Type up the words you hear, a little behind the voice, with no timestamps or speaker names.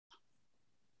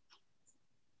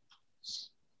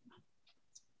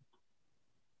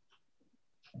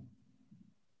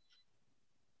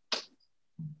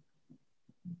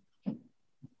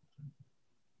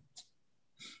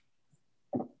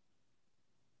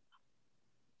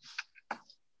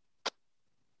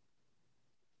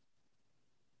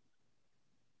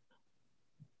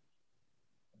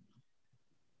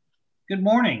Good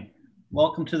morning.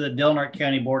 Welcome to the Norte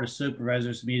County Board of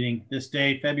Supervisors meeting this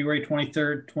day, February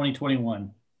 23rd,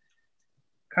 2021.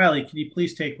 Kylie, can you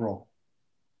please take roll?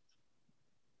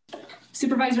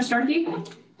 Supervisor Starkey?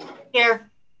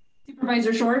 Here.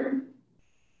 Supervisor Short?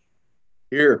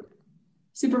 Here.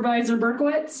 Supervisor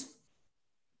Berkowitz?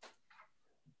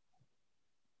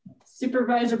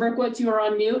 Supervisor Berkowitz, you are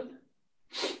on mute.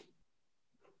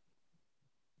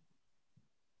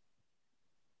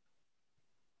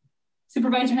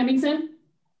 Supervisor Hemmingson?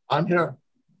 I'm here.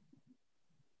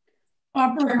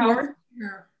 Operator Howard?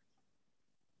 Here.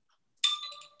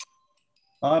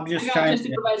 Bob just I got chimed you,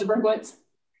 Supervisor Berkowitz.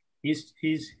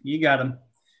 You got him.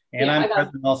 And Yeah, I'm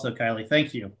present also, Kylie.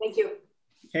 Thank you. Thank you.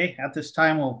 Okay, at this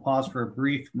time, we'll pause for a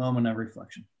brief moment of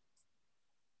reflection.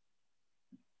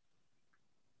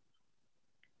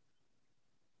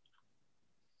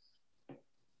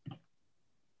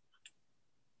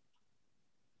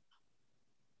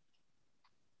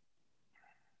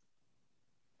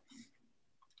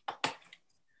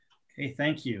 Okay,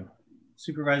 thank you.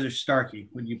 Supervisor Starkey,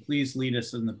 would you please lead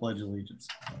us in the Pledge of Allegiance?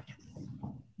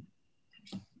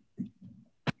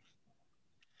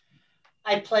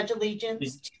 I pledge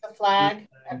allegiance to the flag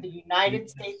of the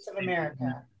United States of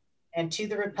America and to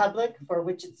the republic for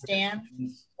which it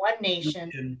stands, one nation,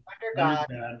 under God,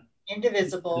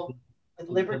 indivisible, with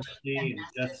liberty and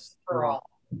justice for all.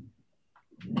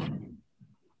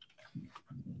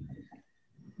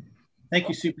 Thank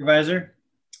you, Supervisor.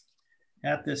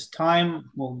 At this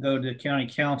time, we'll go to County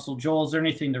Council. Joel, is there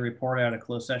anything to report out of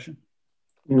closed session?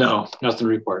 No, nothing to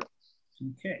report.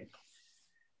 Okay.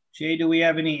 Jay, do we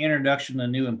have any introduction to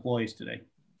new employees today?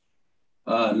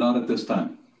 Not at this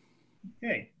time.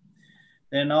 Okay.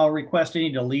 Then I'll request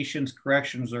any deletions,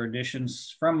 corrections, or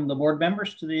additions from the board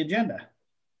members to the agenda.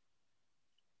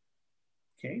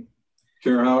 Okay.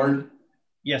 Chair Howard?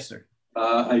 Yes, sir.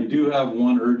 I do have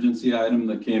one urgency item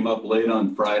that came up late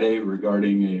on Friday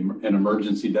regarding an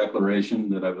emergency declaration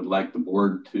that I would like the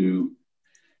board to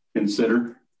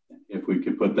consider, if we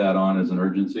could put that on as an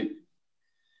urgency.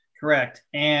 Correct.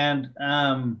 And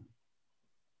let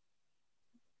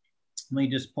me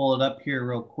just pull it up here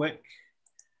real quick.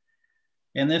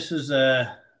 And this is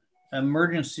a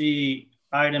emergency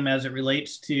item as it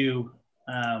relates to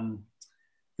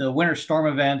the winter storm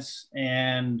events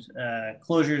and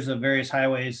closures of various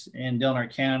highways in Del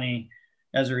Norte County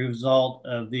as a result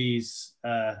of these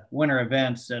winter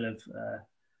events that have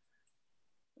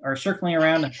are circling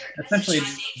around, essentially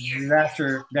a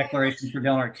disaster declaration for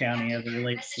Del Norte County as it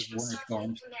relates to the winter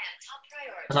storms.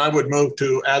 And I would move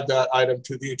to add that item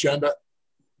to the agenda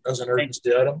as an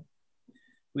urgency item.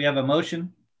 We have a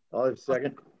motion. I'll have a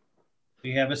second.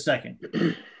 We have a second.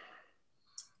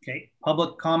 Okay,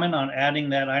 public comment on adding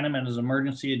that item as an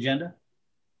emergency agenda?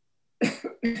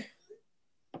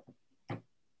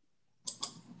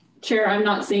 Chair, I'm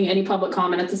not seeing any public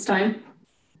comment at this time.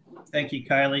 Thank you,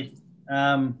 Kylie.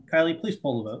 Kylie, please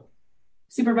pull the vote.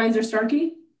 Supervisor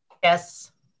Starkey?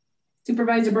 Yes.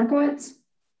 Supervisor Berkowitz?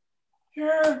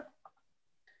 Here.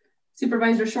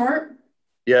 Supervisor Short?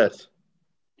 Yes.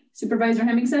 Supervisor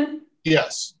Hemmingson?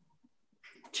 Yes.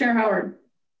 Chair Howard?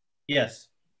 Yes.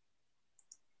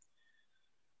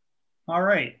 All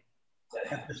right.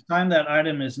 At this time, that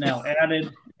item is now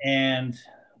added, and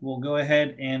we'll go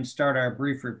ahead and start our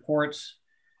brief reports.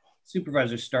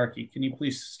 Supervisor Starkey, can you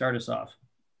please start us off?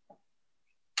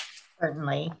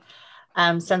 Certainly.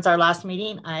 Since our last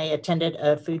meeting, I attended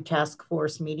a food task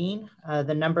force meeting.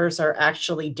 The numbers are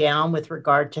actually down with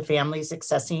regard to families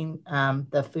accessing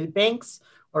the food banks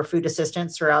or food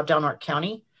assistance throughout Del Norte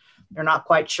County. They're not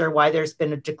quite sure why there's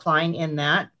been a decline in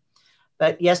that.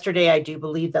 But yesterday, I do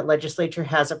believe that legislature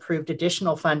has approved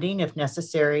additional funding if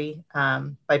necessary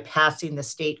by passing the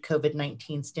state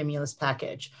COVID-19 stimulus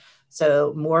package.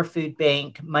 So more food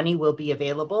bank money will be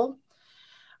available.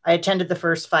 I attended the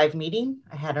first 5 meeting.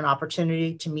 I had an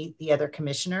opportunity to meet the other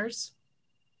commissioners.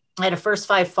 I had a first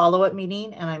 5 follow-up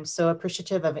meeting, and I'm so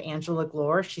appreciative of Angela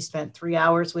Glore. She spent 3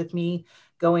 hours with me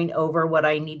going over what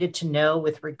I needed to know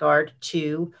with regard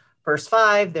to first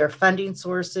 5, their funding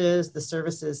sources, the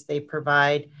services they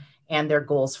provide, and their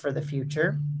goals for the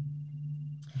future.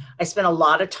 I spent a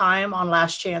lot of time on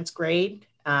last chance grade,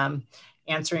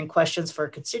 answering questions for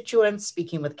constituents,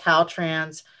 speaking with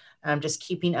Caltrans, just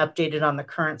keeping updated on the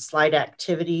current slide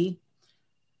activity.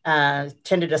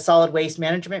 Attended a solid waste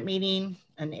management meeting,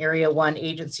 an Area 1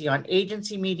 agency on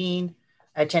agency meeting,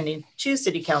 attending 2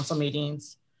 city council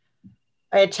meetings.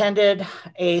 I attended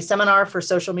a seminar for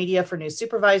social media for new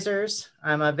supervisors.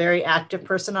 I'm a very active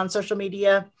person on social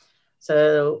media.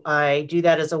 So I do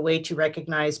that as a way to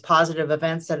recognize positive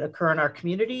events that occur in our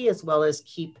community, as well as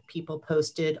keep people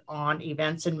posted on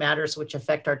events and matters which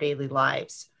affect our daily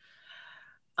lives.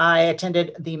 I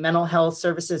attended the Mental Health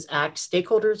Services Act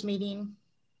stakeholders meeting.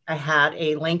 I had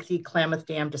a lengthy Klamath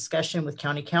Dam discussion with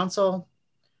County Council.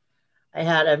 I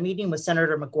had a meeting with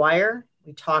Senator McGuire.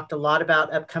 We talked a lot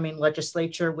about upcoming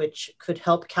legislature, which could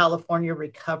help California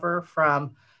recover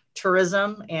from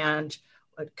tourism and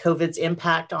COVID's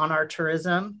impact on our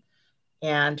tourism.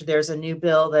 And there's a new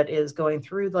bill that is going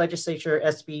through the legislature,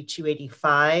 SB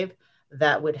 285,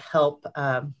 that would help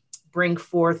bring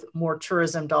forth more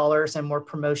tourism dollars and more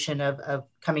promotion of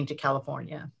coming to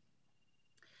California.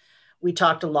 We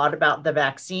talked a lot about the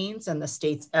vaccines and the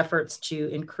state's efforts to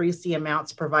increase the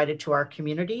amounts provided to our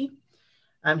community.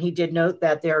 He did note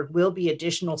that there will be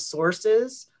additional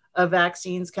sources of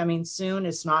vaccines coming soon.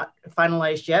 It's not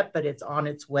finalized yet, but it's on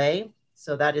its way.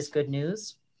 So that is good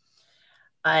news.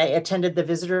 I attended the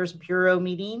Visitors Bureau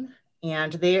meeting,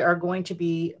 and they are going to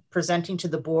be presenting to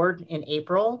the board in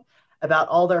April about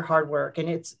all their hard work. And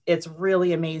it's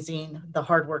really amazing, the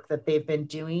hard work that they've been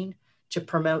doing to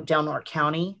promote Del Norte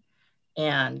County.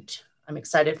 And I'm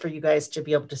excited for you guys to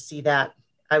be able to see that.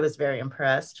 I was very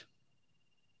impressed.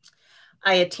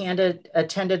 I attended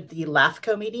the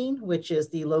LAFCO meeting, which is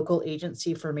the Local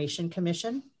Agency Formation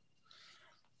Commission.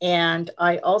 And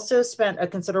I also spent a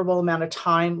considerable amount of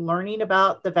time learning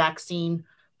about the vaccine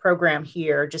program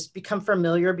here, just become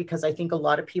familiar, because I think a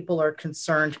lot of people are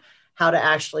concerned how to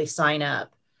actually sign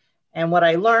up. And what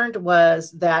I learned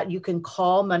was that you can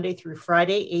call Monday through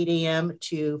Friday, 8 a.m.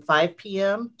 to 5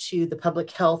 p.m. to the public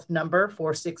health number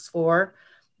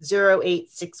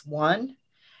 464-0861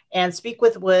 and speak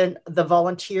with one of the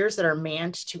volunteers that are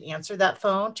manned to answer that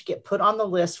phone to get put on the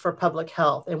list for public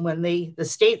health. And when the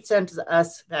state sends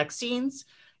us vaccines,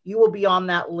 you will be on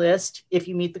that list if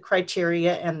you meet the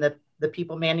criteria, and the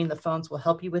people manning the phones will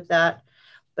help you with that.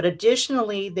 But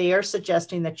additionally, they are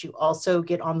suggesting that you also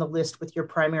get on the list with your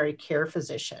primary care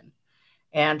physician.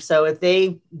 And so if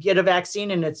they get a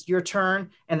vaccine and it's your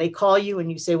turn and they call you and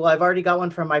you say, well, I've already got one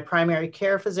from my primary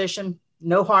care physician,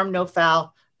 no harm, no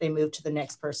foul, they move to the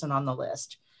next person on the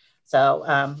list. So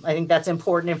I think that's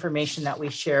important information that we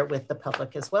share with the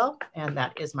public as well. And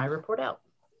that is my report out.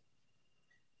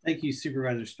 Thank you,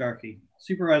 Supervisor Starkey.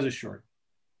 Supervisor Short.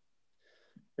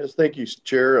 Yes, thank you,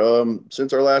 Chair.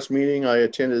 Since our last meeting, I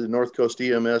attended the North Coast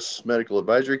EMS Medical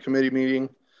Advisory Committee meeting,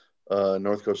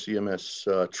 North Coast EMS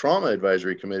Trauma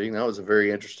Advisory Committee. That was a very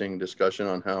interesting discussion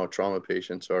on how trauma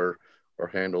patients are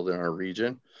handled in our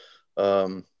region.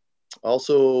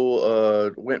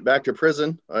 Also went back to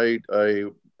prison. I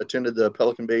attended the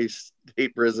Pelican Bay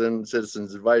State Prison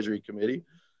Citizens Advisory Committee.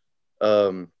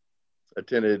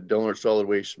 Attended Del Norte Solid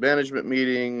Waste Management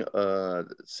meeting,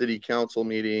 City Council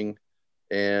meeting,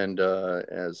 and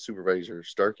as Supervisor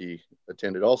Starkey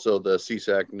attended also the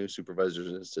CSAC New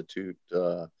Supervisors Institute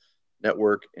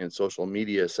network and social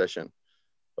media session.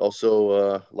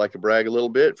 Also like to brag a little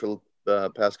bit, for the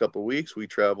past couple of weeks, we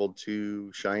traveled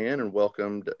to Cheyenne and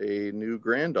welcomed a new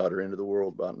granddaughter into the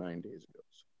world about 9 days ago.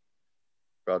 So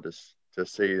proud to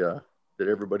say that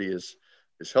everybody is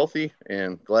healthy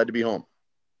and glad to be home.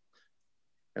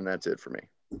 And that's it for me.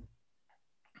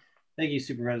 Thank you,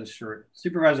 Supervisor Short.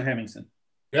 Supervisor Hemmingson.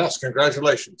 Yes,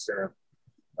 congratulations, Sarah.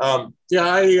 Yeah,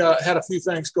 I had a few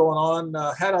things going on.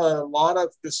 Had a lot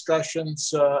of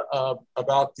discussions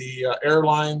about the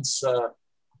airlines,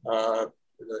 the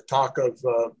talk of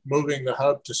moving the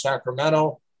hub to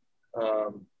Sacramento.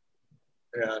 And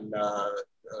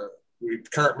we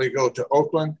currently go to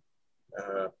Oakland.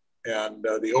 And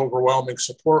the overwhelming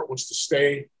support was to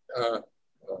stay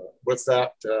with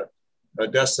that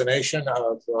destination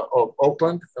of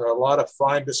Oakland. A lot of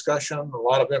fine discussion, a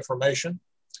lot of information.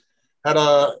 Had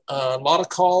a lot of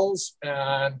calls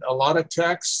and a lot of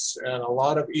texts and a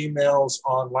lot of emails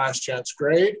on last chance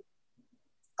grade.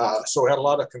 So we had a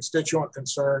lot of constituent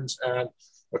concerns. And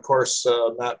of course,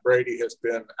 Matt Brady has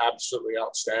been absolutely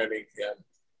outstanding in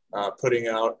putting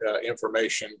out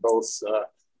information, both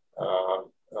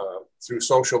through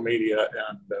social media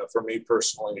and for me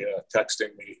personally,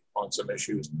 texting me on some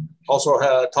issues. Also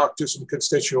had talked to some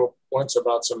constituents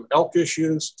about some elk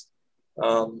issues.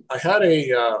 I had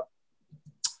a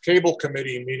cable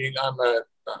committee meeting. I'm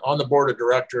on the board of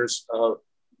directors of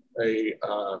a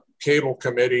cable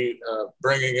committee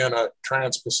bringing in a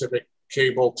trans-Pacific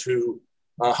cable to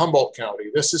Humboldt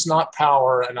County. This is not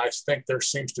power, and I think there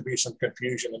seems to be some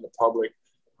confusion in the public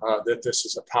that this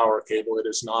is a power cable. It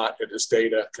is not. It is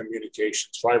data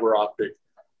communications, fiber optic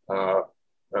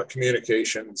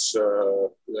communications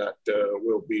that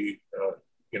will be,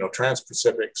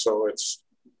 trans-Pacific. So it's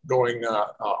going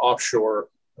offshore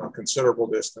a considerable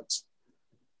distance.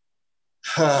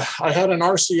 I had an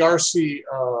RCRC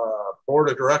board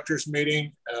of directors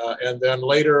meeting, and then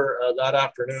later that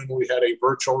afternoon we had a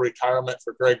virtual retirement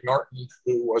for Greg Norton,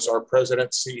 who was our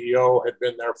president CEO, had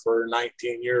been there for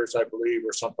 19 years, I believe,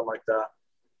 or something like that.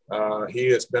 He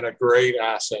has been a great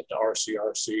asset to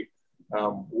RCRC.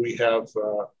 We have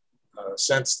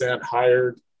since then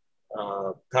hired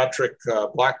Patrick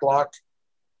Blacklock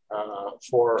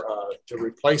to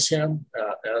replace him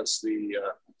as the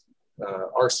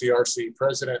RCRC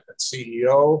president and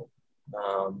CEO.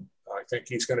 I think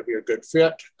he's going to be a good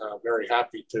fit. Very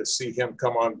happy to see him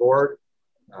come on board.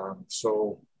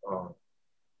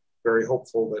 Very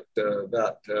hopeful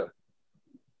that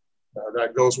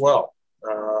that goes well.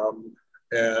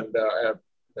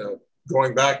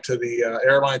 Going back to the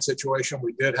airline situation,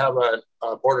 we did have a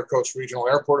Border Coast Regional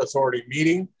Airport Authority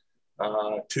meeting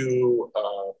to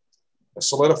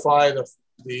solidify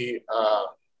the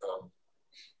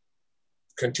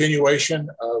continuation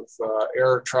of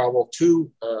air travel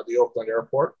to the Oakland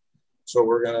airport. So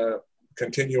we're going to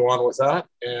continue on with that.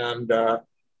 And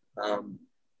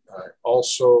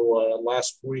also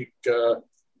last week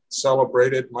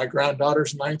celebrated my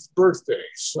granddaughter's 9th birthday.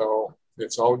 So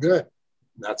it's all good.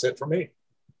 That's it for me.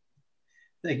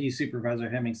 Thank you, Supervisor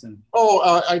Hemmingson.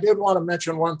 Oh, I did want to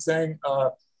mention one thing.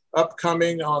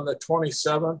 Upcoming on the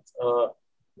 27th,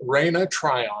 Raina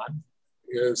Tryon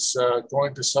is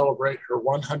going to celebrate her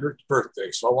 100th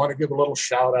birthday. So I want to give a little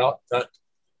shout out that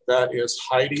is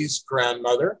Heidi's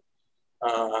grandmother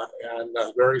and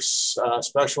a very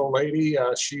special lady.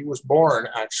 She was born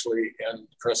actually in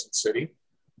Crescent City.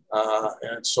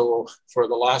 And so for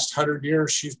the last 100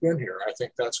 years, she's been here. I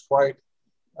think that's quite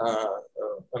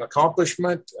an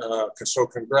accomplishment. So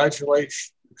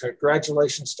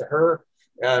congratulations to her,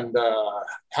 and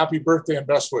happy birthday and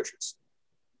best wishes.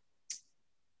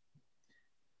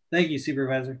 Thank you,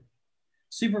 Supervisor.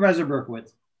 Supervisor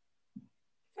Berkowitz.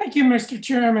 Thank you, Mr.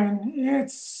 Chairman.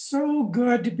 It's so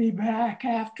good to be back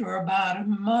after about a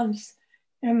month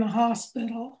in the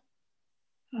hospital.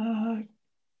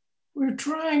 We're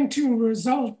trying to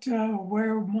result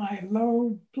where my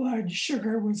low blood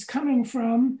sugar was coming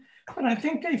from, but I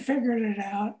think they figured it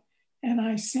out, and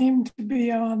I seem to be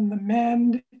on the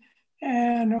mend,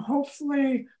 and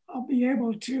hopefully I'll be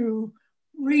able to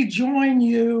rejoin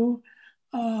you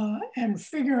and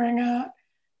figuring out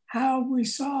how we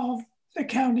solve the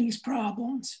county's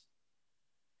problems.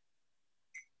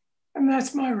 And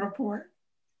that's my report.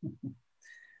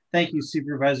 Thank you,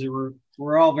 Supervisor.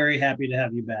 We're all very happy to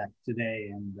have you back today,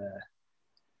 and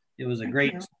it was a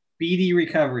great, speedy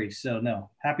recovery. So no,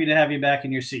 happy to have you back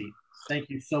in your seat. Thank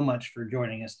you so much for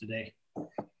joining us today.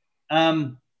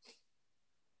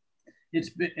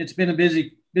 It's been a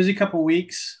busy couple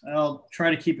weeks. I'll try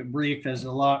to keep it brief as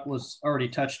a lot was already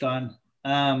touched on.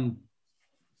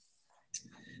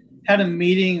 Had a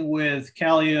meeting with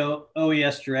Cali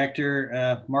OES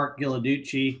Director Mark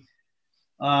Gilladucci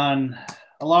on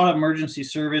a lot of emergency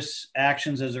service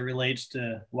actions as it relates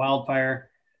to wildfire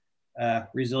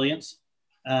resilience.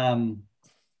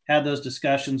 Had those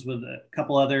discussions with a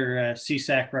couple other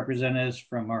CSAC representatives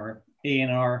from our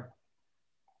A&R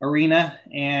arena,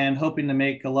 and hoping to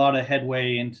make a lot of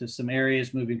headway into some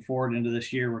areas moving forward into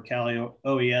this year where Cali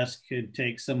OES could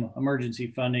take some emergency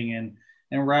funding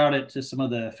and route it to some of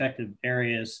the affected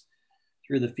areas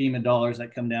through the FEMA dollars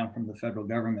that come down from the federal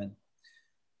government.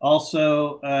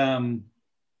 Also,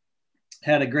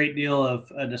 had a great deal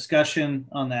of a discussion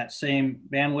on that same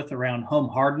bandwidth around home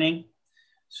hardening.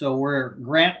 So where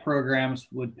grant programs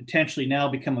would potentially now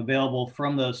become available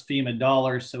from those FEMA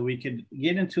dollars, so we could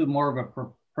get into more of a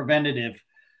preventative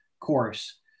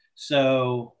course.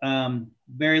 So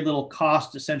very little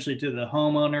cost essentially to the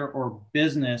homeowner or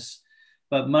business,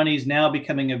 but money's now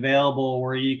becoming available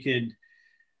where you could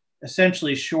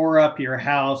essentially shore up your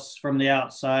house from the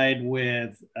outside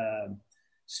with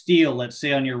steel, let's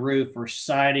say on your roof, or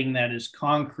siding that is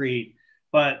concrete,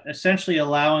 but essentially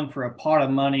allowing for a pot of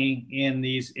money in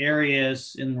these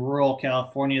areas in rural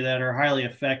California that are highly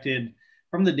affected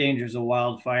from the dangers of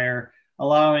wildfire,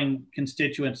 allowing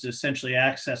constituents to essentially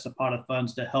access a pot of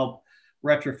funds to help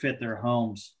retrofit their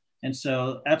homes. And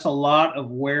so that's a lot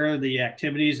of where the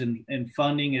activities and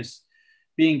funding is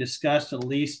being discussed, at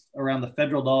least around the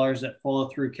federal dollars that follow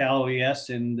through Cal OES.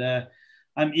 And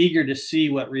I'm eager to see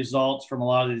what results from a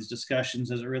lot of these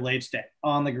discussions as it relates to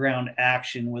on the ground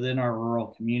action within our rural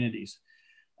communities.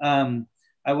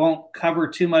 I won't cover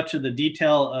too much of the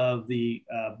detail of the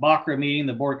BACRA meeting,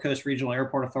 the Border Coast Regional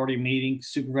Airport Authority meeting.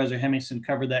 Supervisor Hemmingson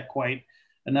covered that quite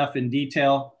enough in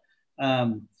detail.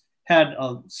 Had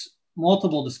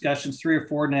multiple discussions, 3 or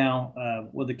 4 now,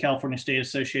 with the California State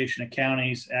Association of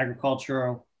Counties,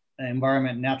 Agricultural,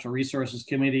 Environment, and Natural Resources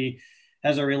Committee,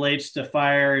 as it relates to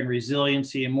fire and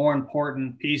resiliency, and more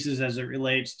important pieces as it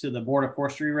relates to the Board of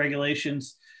Forestry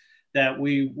regulations that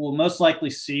we will most likely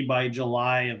see by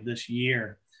July of this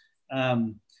year.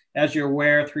 As you're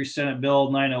aware, through Senate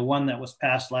Bill 901 that was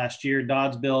passed last year,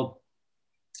 Dodd's bill,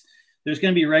 there's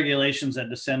going to be regulations that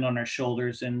descend on our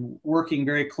shoulders, and working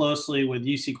very closely with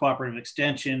UC Cooperative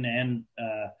Extension and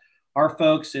our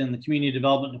folks in the Community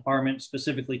Development Department,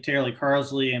 specifically Terry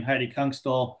Carsley and Heidi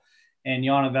Kungstall and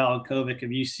Jana Valikovic of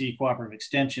UC Cooperative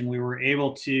Extension, we were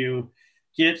able to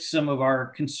get some of our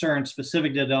concerns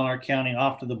specific to Del Norte County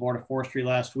off to the Board of Forestry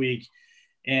last week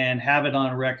and have it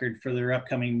on record for their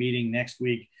upcoming meeting next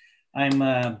week. I'm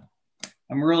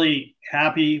really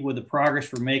happy with the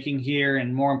progress we're making here,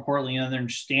 and more importantly, an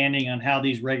understanding on how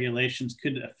these regulations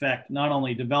could affect not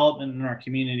only development in our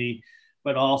community,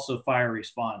 but also fire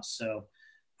response. So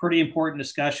pretty important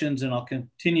discussions, and I'll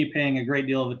continue paying a great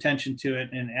deal of attention to it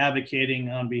and advocating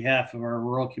on behalf of our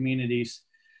rural communities,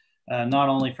 not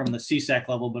only from the CSAC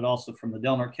level, but also from the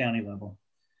Del Norte County level.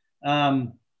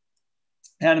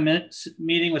 Had a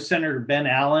meeting with Senator Ben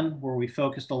Allen, where we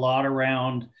focused a lot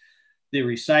around the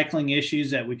recycling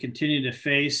issues that we continue to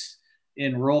face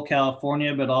in rural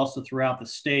California, but also throughout the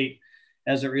state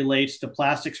as it relates to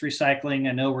plastics recycling.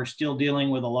 I know we're still dealing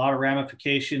with a lot of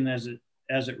ramification as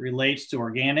it relates to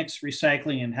organics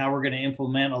recycling and how we're going to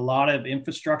implement a lot of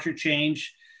infrastructure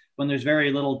change when there's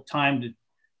very little time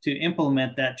to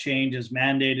implement that change as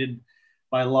mandated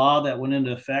by law that went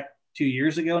into effect 2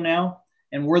 years ago now,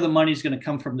 and where the money's going to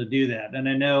come from to do that. And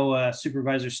I know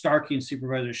Supervisor Starkey and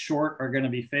Supervisor Short are going to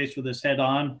be faced with this head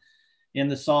on in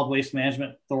the Solid Waste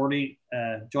Management Authority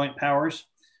joint powers.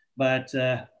 But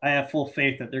I have full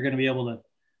faith that they're going to be able to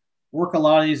work a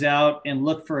lot of these out and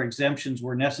look for exemptions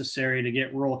where necessary to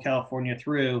get rural California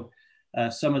through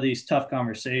some of these tough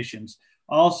conversations.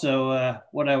 Also,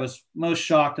 what I was most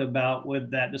shocked about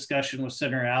with that discussion was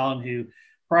Senator Allen, who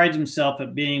prides himself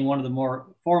at being one of the more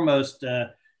foremost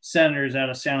senators out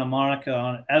of Santa Monica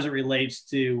on, as it relates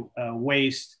to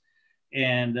waste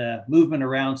and movement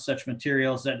around such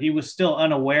materials, that he was still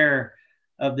unaware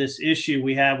of this issue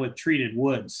we have with treated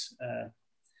woods.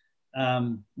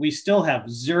 We still have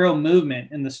zero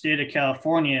movement in the state of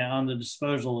California on the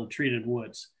disposal of treated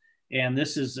woods. And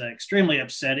this is extremely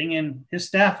upsetting, and his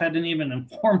staff hadn't even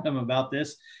informed him about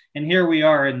this. And here we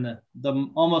are in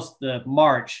almost the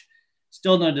March,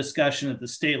 still no discussion at the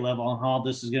state level on how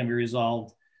this is going to be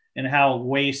resolved and how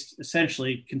waste,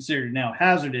 essentially considered now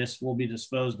hazardous, will be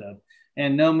disposed of.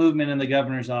 And no movement in the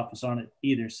governor's office on it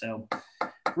either. So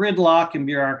gridlock and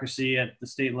bureaucracy at the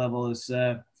state level is,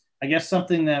 I guess,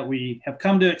 something that we have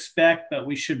come to expect, but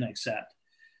we shouldn't accept.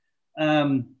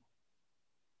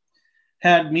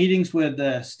 Had meetings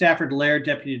with Stafford Laird,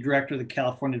 Deputy Director of the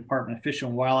California Department of Fish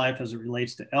and Wildlife as it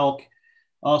relates to elk.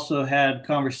 Also had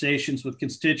conversations with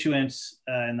constituents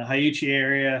in the Hyuchi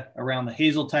area around the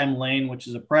Hazeltime Lane, which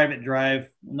is a private drive,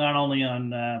 not only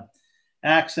on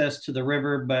access to the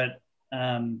river, but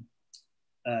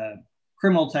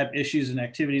criminal type issues and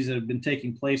activities that have been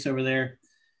taking place over there.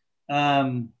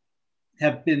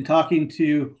 Have been talking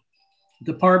to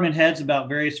department heads about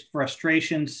various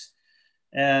frustrations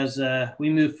as we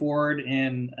move forward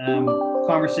in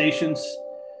conversations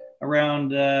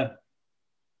around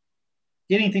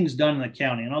getting things done in the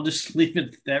county. And I'll just leave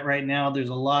it at that right now. There's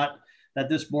a lot that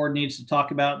this board needs to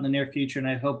talk about in the near future, and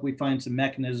I hope we find some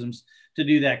mechanisms to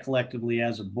do that collectively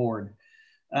as a board.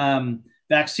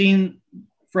 Vaccine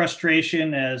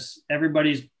frustration, as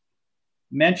everybody's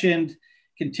mentioned,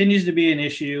 continues to be an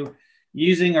issue.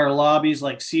 Using our lobbies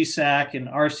like CSAC and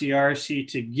RCRC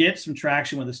to get some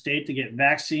traction with the state to get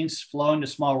vaccines flowing to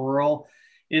small rural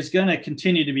is going to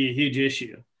continue to be a huge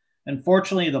issue.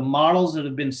 Unfortunately, the models that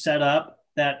have been set up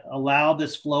that allow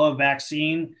this flow of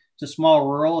vaccine to small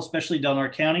rural, especially Del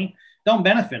Norte County, don't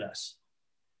benefit us.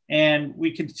 And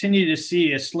we continue to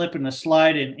see a slip and a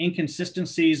slide in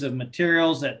inconsistencies of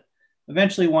materials that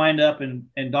eventually wind up in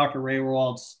Dr.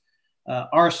 Raywald's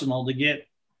arsenal to get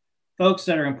folks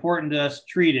that are important to us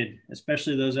treated,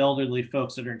 especially those elderly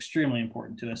folks that are extremely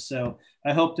important to us. So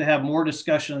I hope to have more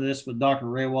discussion of this with Dr.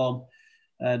 Raywald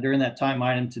during that time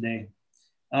item today.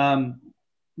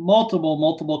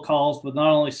 Multiple calls with not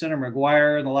only Senator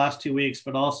McGuire in the last 2 weeks,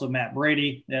 but also Matt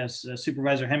Brady, as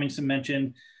Supervisor Hemmingson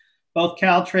mentioned. Both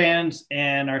Caltrans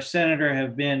and our senator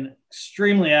have been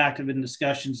extremely active in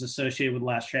discussions associated with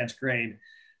last chance grade.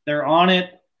 They're on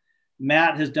it.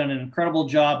 Matt has done an incredible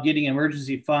job getting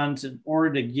emergency funds in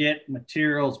order to get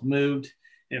materials moved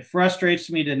It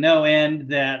frustrates me to no end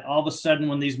that all of a sudden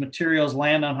when these materials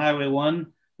land on Highway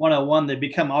 101, they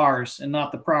become ours and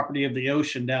not the property of the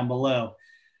ocean down below.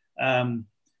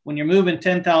 When you're moving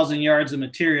 10,000 yards of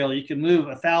material, you can move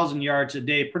 1,000 yards a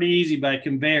day pretty easy by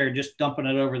conveyor, just dumping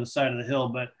it over the side of the hill.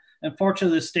 But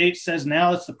unfortunately, the state says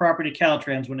now it's the property of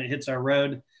Caltrans when it hits our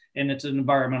road, and it's an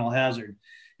environmental hazard.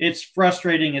 It's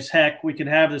frustrating as heck. We could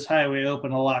have this highway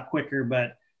open a lot quicker,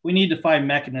 but we need to find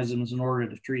mechanisms in order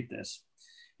to treat this.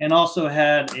 And also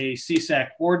had a CSAC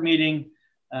board meeting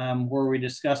where we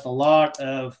discussed a lot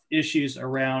of issues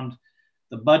around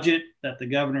the budget that the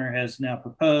governor has now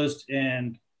proposed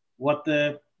and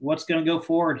what's going to go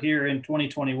forward here in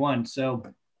 2021. So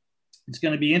it's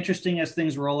going to be interesting as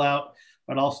things roll out,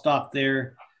 but I'll stop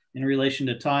there in relation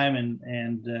to time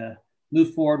and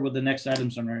move forward with the next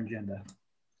items on our agenda.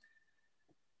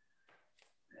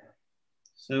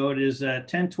 So it is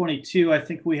 10:22. I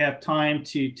think we have time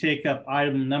to take up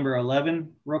item number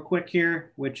 11 real quick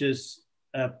here, which is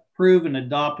approve and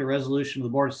adopt a resolution of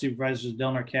the Board of Supervisors of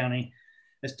Delaware County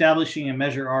establishing a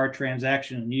Measure R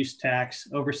transaction and use tax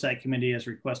oversight committee as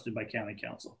requested by County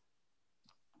Council.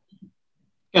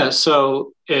 Yeah,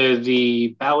 so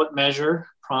the ballot measure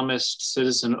promised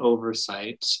citizen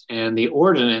oversight, and the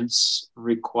ordinance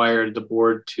required the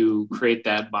board to create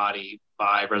that body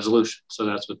by resolution. So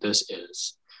that's what this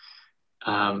is.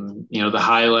 The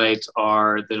highlights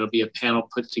are that it'll be a panel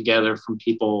put together from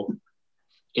people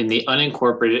in the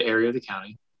unincorporated area of the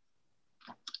county.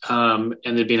 And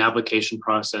there'd be an application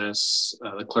process.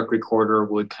 The clerk recorder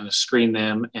would kind of screen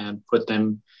them and put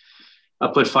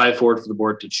 5 forward for the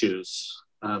board to choose.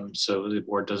 So the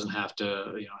board doesn't have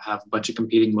to, have a bunch of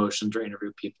competing motions or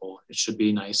interview people. It should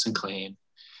be nice and clean.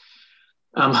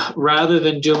 Rather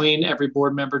than doing every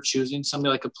board member choosing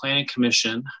somebody like a planning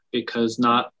commission, because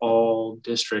not all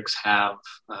districts have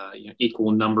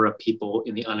equal number of people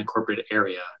in the unincorporated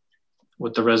area.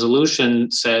 What the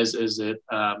resolution says is that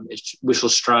we shall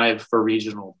strive for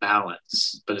regional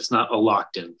balance, but it's not a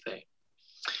locked-in thing.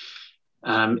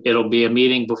 It'll be a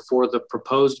meeting before the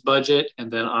proposed budget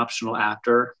and then optional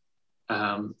after,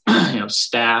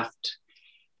 staffed.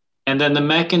 And then the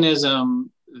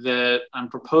mechanism that I'm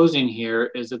proposing here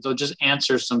is that they'll just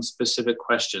answer some specific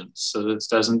questions so that it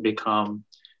doesn't become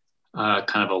kind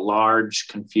of a large,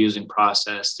 confusing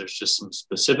process. There's just some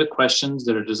specific questions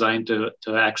that are designed to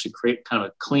actually create kind of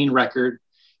a clean record.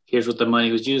 Here's what the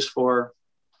money was used for.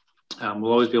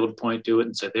 We'll always be able to point to it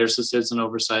and say, there's the citizen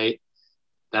oversight.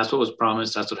 That's what was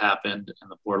promised. That's what happened. And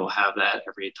the board will have that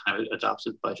every time it adopts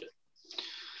its budget.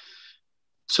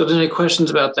 So if there's any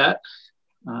questions about that,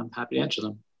 I'm happy to answer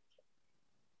them.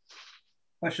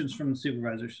 Questions from the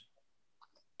supervisors?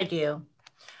 I do.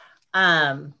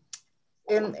 And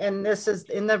this is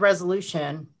in the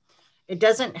resolution. It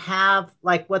doesn't have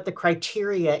like what the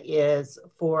criteria is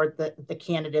for the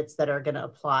candidates that are going to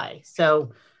apply.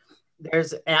 So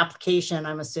there's an application,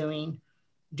 I'm assuming.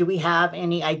 Do we have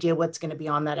any idea what's going to be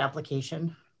on that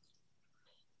application?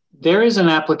 There is an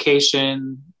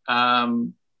application.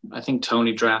 I think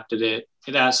Tony drafted it.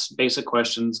 It asks basic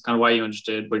questions, kind of why you're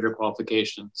interested, what are your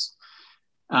qualifications,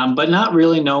 but not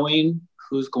really knowing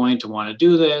who's going to want to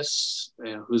do this,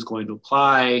 who's going to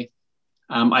apply.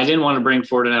 I didn't want to bring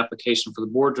forward an application for the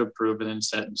board to approve and then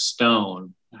set in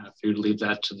stone. If you would leave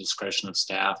that to the discretion of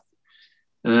staff.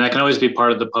 And then that can always be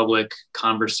part of the public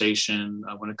conversation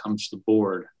when it comes to the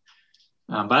board.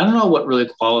 But I don't know what really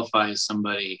qualifies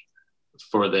somebody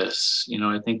for this.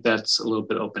 I think that's a little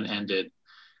bit open-ended.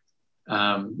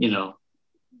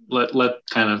 Let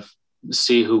kind of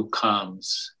see who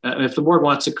comes. If the board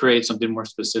wants to create something more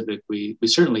specific, we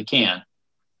certainly can.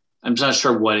 I'm just not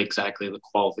sure what exactly the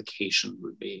qualification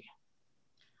would be.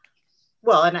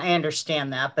 Well, and I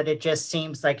understand that, but it just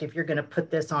seems like if you're going to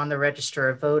put this on the register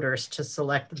of voters to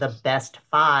select the best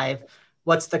 5,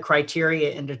 what's the criteria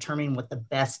in determining what the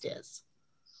best is?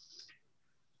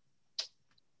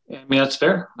 I mean, that's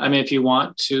fair. I mean, if you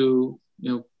want to,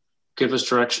 give us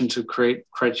direction to create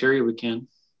criteria, we can.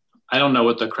 I don't know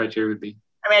what the criteria would be.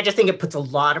 I mean, I just think it puts a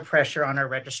lot of pressure on our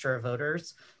register of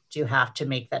voters to have to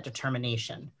make that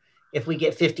determination. If we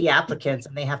get 50 applicants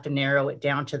and they have to narrow it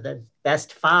down to the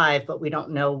best 5, but we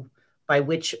don't know by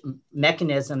which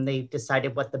mechanism they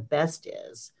decided what the best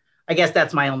is. I guess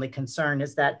that's my only concern,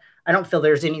 is that I don't feel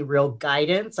there's any real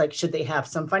guidance. Like, should they have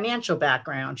some financial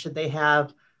background? Should they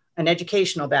have an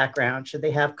educational background? Should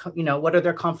they have, what are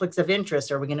their conflicts of interest?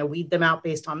 Are we going to weed them out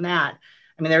based on that?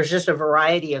 I mean, there's just a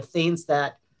variety of things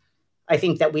that I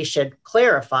think that we should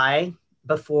clarify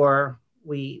before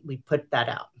we put that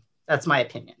out. That's my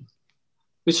opinion.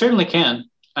 We certainly can.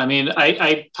 I mean,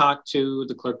 I talked to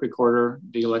the clerk recorder,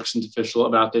 the elections official,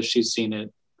 about this. She's seen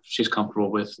it. she's comfortable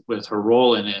with her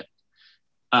role in it.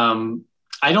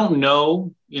 I don't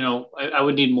know, I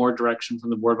would need more direction from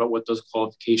the board about what those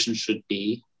qualifications should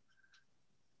be.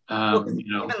 I don't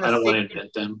want to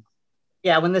admit them.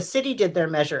 Yeah, when the city did their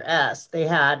Measure S, they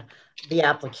had the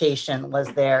application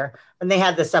was there and they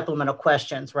had the supplemental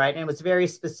questions, right? And it was very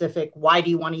specific. Why do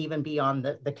you want to even be on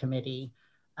the committee?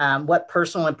 What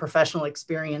personal and professional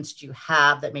experience do you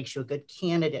have that makes you a good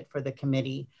candidate for the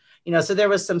committee? So there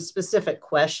was some specific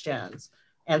questions.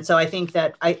 And so I think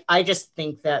that, I just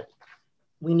think that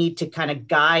we need to kind of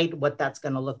guide what that's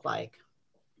going to look like.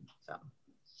 So.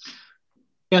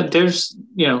 Yeah, there's,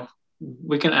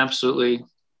 we can absolutely,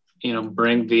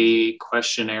 bring the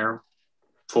questionnaire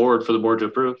forward for the board to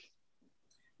approve.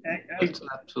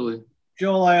 Absolutely.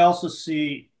 Joel, I also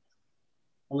see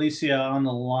Alicia on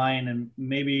the line, and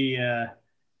maybe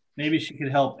she could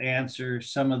help answer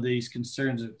some of these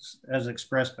concerns as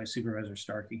expressed by Supervisor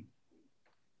Starkey.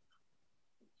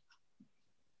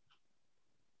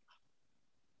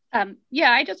 Yeah,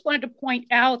 I just wanted to point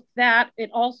out that it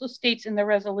also states in the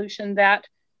resolution that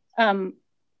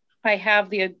I have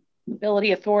the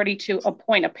authority to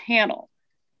appoint a panel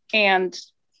and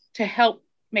to help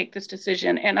make this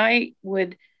decision. And I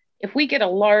would, if we get a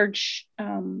large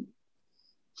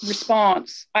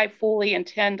response, I fully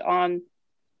intend on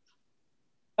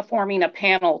forming a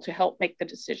panel to help make the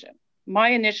decision. My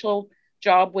initial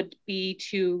job would be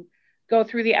to go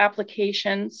through the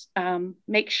applications,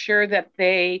 make sure that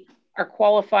they are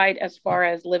qualified as far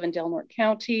as live in Del Norte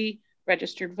County,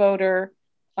 registered voter,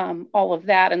 all of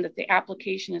that, and that the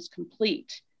application is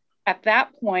complete. At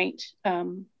that point,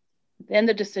 then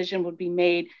the decision would be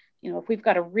made. If we've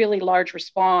got a really large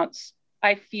response,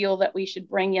 I feel that we should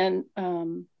bring in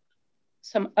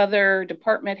some other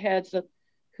department heads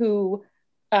who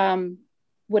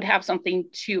would have something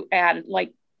to add,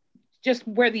 like just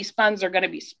where these funds are going to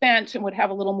be spent, and would have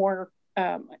a little more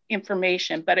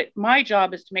information. But my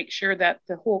job is to make sure that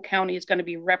the whole county is going to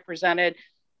be represented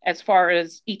as far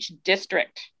as each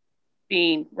district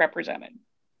being represented.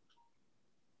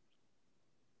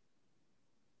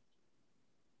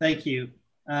 Thank you.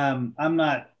 I'm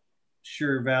not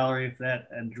sure, Valerie, if that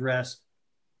addressed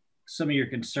some of your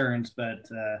concerns, but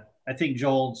I think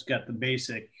Joel's got the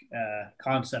basic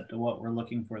concept of what we're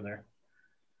looking for there.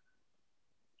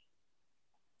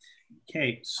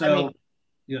 Okay, so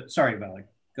sorry, Valerie,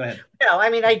 go ahead. No,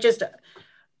 I just,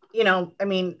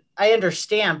 I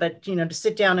understand, but to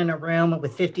sit down in a room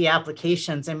with 50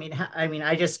 applications,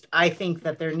 I think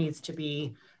that there needs to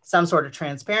be some sort of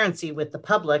transparency with the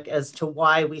public as to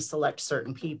why we select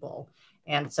certain people.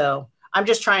 And so I'm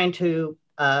just trying to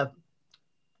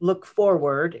look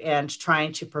forward and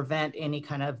trying to prevent any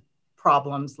kind of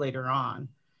problems later on.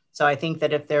 So I think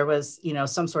that if there was,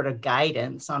 some sort of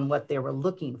guidance on what they were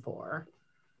looking for,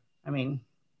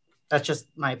 that's just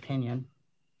my opinion.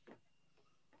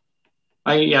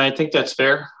 I think that's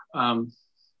fair. I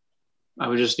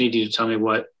would just need you to tell me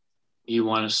what you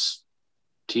want us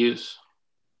to use.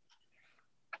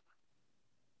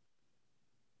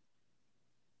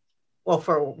 Well,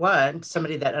 for one,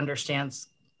 somebody that understands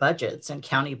budgets and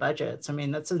county budgets.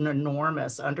 That's an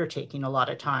enormous undertaking a lot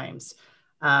of times,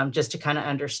 just to kind of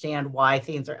understand why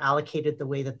things are allocated the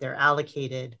way that they're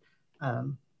allocated.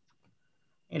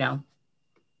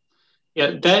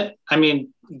 Yeah,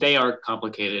 they are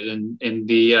complicated, and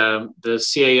the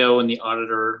CAO and the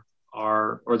auditor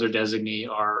or their designee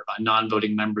are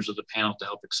non-voting members of the panel to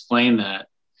help explain that.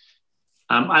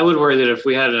 I would worry that if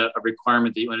we had a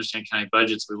requirement that you understand county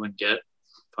budgets, we wouldn't get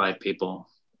 5 people.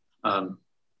 But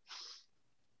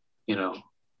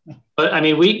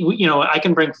we I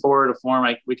can bring forward a form.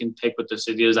 We can take what the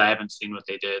city is. I haven't seen what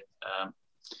they did.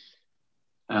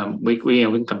 We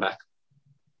can come back.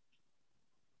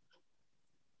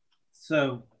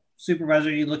 So, Supervisor,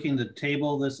 are you looking to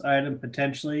table this item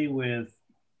potentially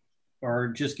or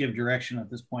just give direction at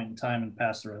this point in time and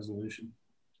pass the resolution?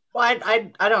 Well,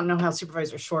 I don't know how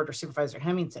Supervisor Short or Supervisor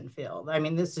Hemmington feel.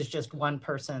 This is just one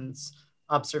person's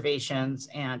observations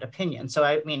and opinion. So,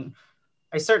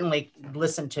 I certainly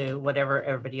listen to whatever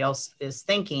everybody else is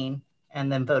thinking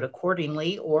and then vote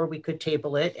accordingly, or we could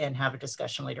table it and have a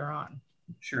discussion later on.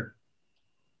 Sure.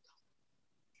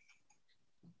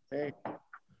 Hey.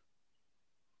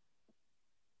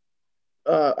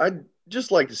 I'd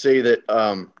just like to say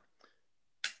that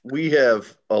we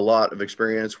have a lot of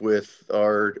experience with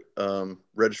our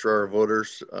registrar of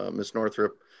voters. Ms.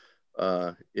 Northrop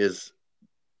is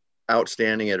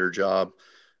outstanding at her job.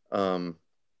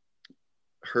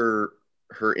 Her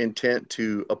intent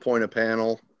to appoint a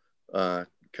panel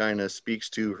kind of speaks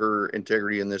to her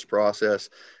integrity in this process.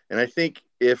 And I think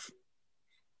if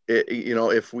you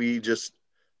know, if we just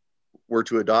were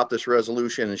to adopt this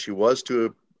resolution and she was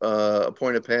to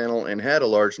appoint a panel and had a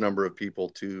large number of people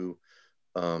to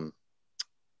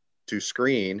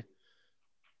screen,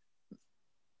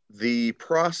 the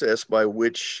process by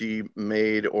which she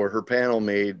made, or her panel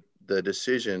made, the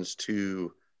decisions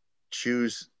to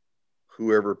choose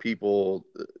whoever people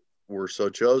were so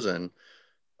chosen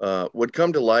would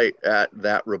come to light at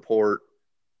that report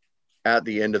at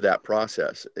the end of that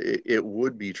process. It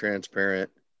would be transparent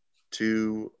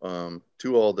to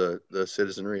all the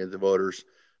citizenry and the voters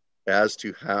as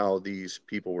to how these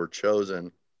people were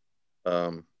chosen.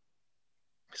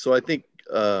 So I think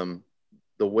the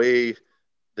way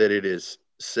that it is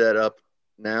set up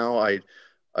now,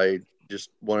 I just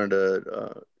wanted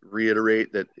to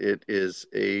reiterate that it is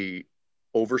a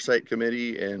oversight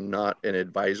committee and not an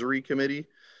advisory committee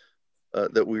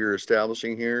that we are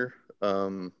establishing here.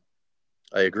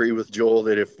 I agree with Joel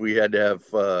that if we had to have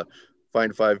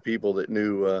find 5 people that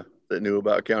knew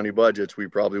about county budgets, we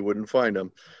probably wouldn't find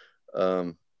them.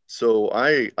 So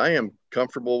I am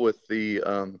comfortable with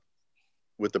the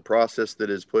process that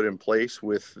is put in place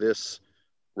with this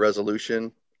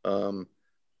resolution.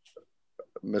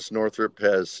 Ms. Northrop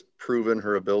has proven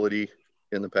her ability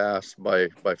in the past by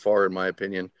far, in my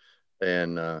opinion,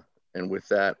 and with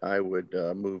that, I would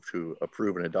move to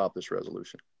approve and adopt this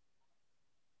resolution.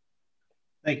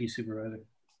 Thank you, Supervisor.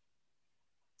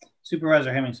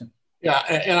 Supervisor Hemmingson. Yeah,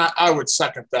 and I would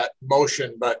second that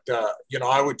motion, but you know,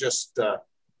 I would just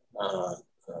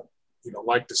you know,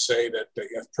 like to say that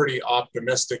you're pretty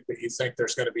optimistic that you think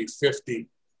there's going to be 50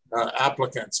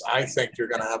 applicants. I think you're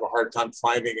going to have a hard time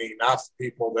finding enough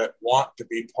people that want to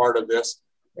be part of this,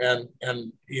 and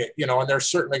you know, and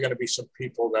there's certainly going to be some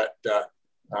people that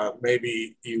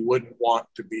maybe you wouldn't want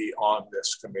to be on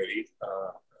this committee.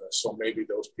 So maybe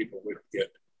those people would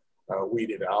get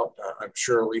weeded out. I'm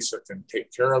sure Lisa can take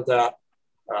care of that.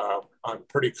 I'm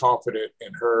pretty confident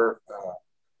in her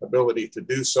ability to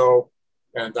do so.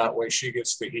 And that way she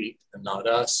gets the heat and not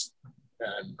us.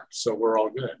 And so we're all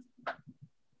good.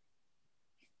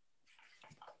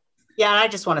 Yeah, I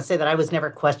just want to say that I was never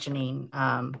questioning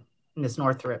Ms.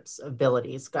 Northrop's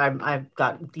abilities. I've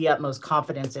got the utmost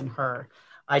confidence in her.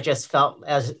 I just felt,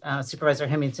 as Supervisor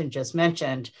Hemmingson just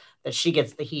mentioned, that she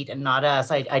gets the heat and not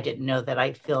us. I didn't know that.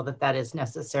 I feel that that is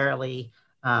necessarily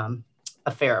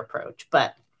a fair approach.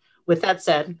 But with that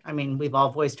said, I mean, we've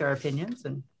all voiced our opinions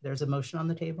and there's a motion on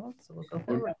the table, so we'll go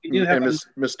forward. And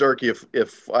Ms. Starkey,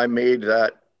 if I made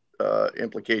that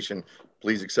implication,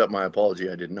 please accept my apology.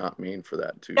 I did not mean for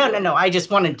that to. No. I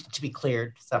just wanted to be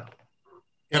cleared. So.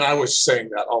 And I was saying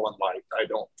that all in light.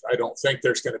 I don't think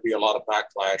there's going to be a lot of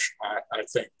backlash. I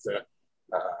think that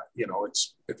you know,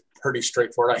 it's pretty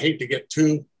straightforward. I hate to get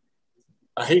too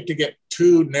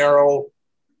narrow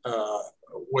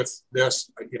with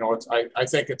this. You know, I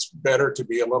think it's better to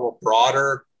be a little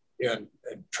broader in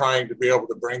trying to be able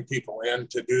to bring people in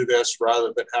to do this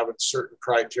rather than having certain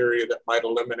criteria that might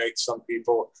eliminate some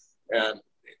people. And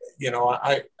you know,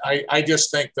 I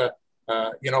just think that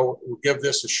you know, we'll give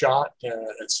this a shot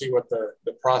and see what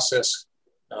the process,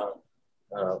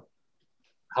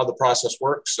 how the process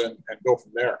works, and go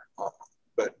from there.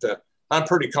 But I'm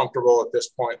pretty comfortable at this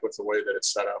point with the way that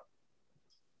it's set up.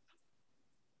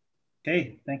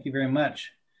 Okay, thank you very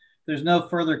much. If there's no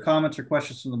further comments or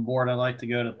questions from the board, I'd like to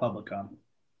go to public comment.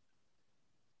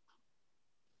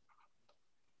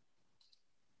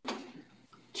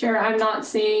 Chair, I'm not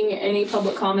seeing any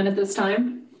public comment at this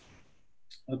time.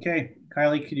 Okay,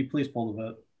 Kylie, could you please pull the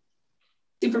vote?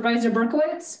 Supervisor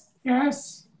Berkowitz?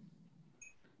 Yes.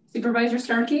 Supervisor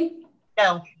Starkey?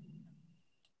 No.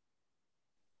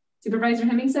 Supervisor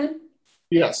Hemmingson?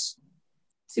 Yes.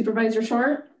 Supervisor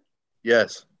Short?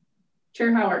 Yes.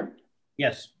 Chair Howard?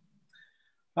 Yes.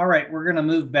 All right, we're going to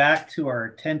move back to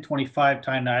our 10:25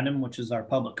 timed item, which is our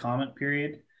public comment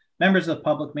period. Members of the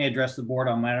public may address the board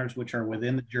on matters which are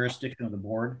within the jurisdiction of the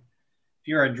board. If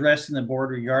you are addressing the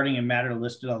board regarding a matter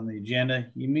listed on the agenda,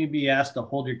 you may be asked to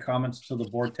hold your comments until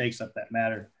the board takes up that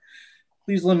matter.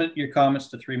 Please limit your comments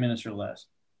to 3 minutes or less.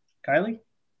 Kylie?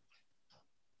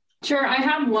 Sure, I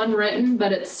have one written,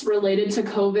 but it's related to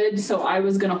COVID, so I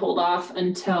was going to hold off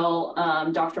until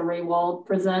Dr. Raywald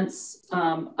presents.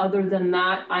 Other than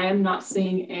that, I am not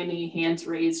seeing any hands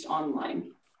raised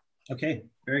online. Okay,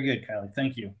 very good, Kylie.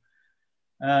 Thank you.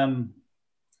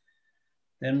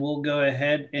 Then we'll go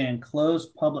ahead and close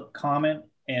public comment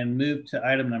and move to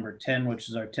item number 10, which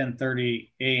is our 10:30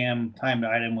 a.m. timed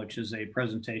item, which is a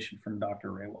presentation from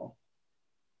Dr. Raywald.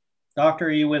 Doctor,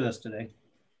 are you with us today?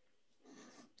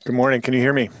 Good morning. Can you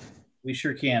hear me? We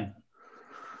sure can.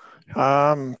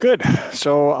 Good.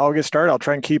 So I'll get started. I'll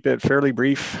try and keep it fairly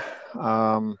brief.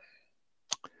 For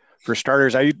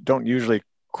starters, I don't usually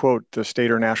quote the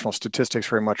state or national statistics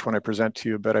very much when I present to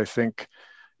you, but I think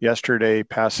yesterday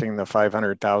passing the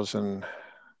 500,000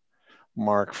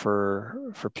 mark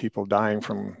for people dying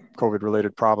from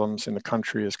COVID-related problems in the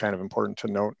country is kind of important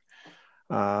to note.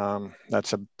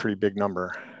 That's a pretty big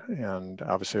number, and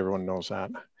obviously everyone knows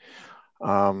that.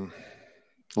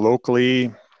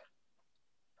 Locally,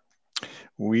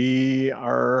 we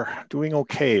are doing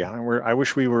okay. I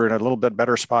wish we were in a little bit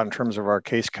better spot in terms of our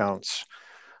case counts,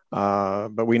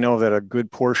 but we know that a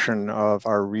good portion of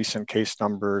our recent case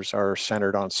numbers are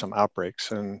centered on some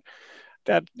outbreaks, and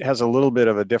that has a little bit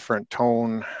of a different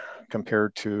tone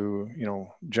compared to,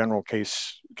 general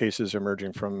cases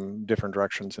emerging from different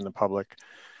directions in the public.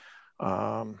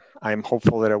 I'm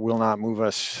hopeful that it will not move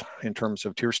us in terms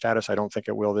of tier status. I don't think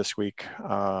it will this week.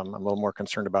 I'm a little more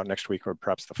concerned about next week or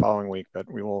perhaps the following week, but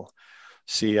we will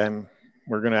see.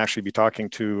 We're going to actually be talking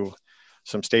to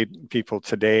some state people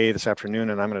today, this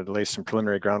afternoon, and I'm going to lay some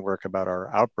preliminary groundwork about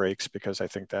our outbreaks, because I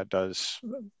think that does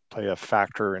play a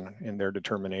factor in their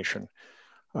determination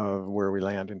of where we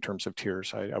land in terms of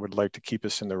tiers. I would like to keep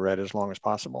us in the red as long as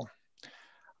possible.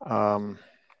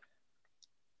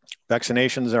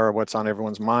 Vaccinations are what's on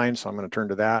everyone's mind, so I'm going to turn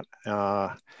to that.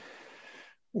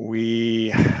 We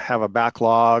have a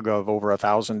backlog of over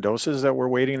 1,000 doses that we're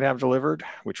waiting to have delivered,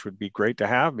 which would be great to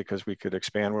have because we could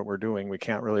expand what we're doing. We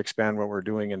can't really expand what we're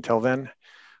doing until then.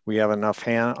 We have enough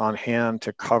on hand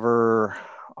to cover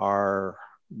our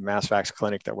mass vax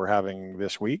clinic that we're having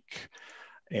this week,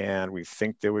 and we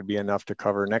think there would be enough to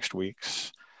cover next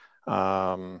week's.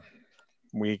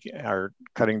 We are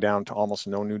cutting down to almost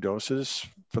no new doses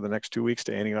for the next 2 weeks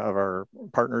to any of our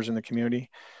partners in the community.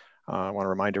 I want to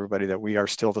remind everybody that we are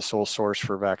still the sole source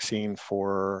for vaccine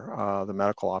for the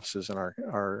medical offices in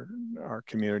our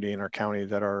community and our county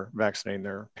that are vaccinating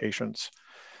their patients.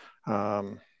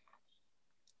 So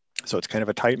it's kind of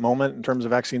a tight moment in terms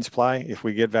of vaccine supply. If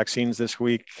we get vaccines this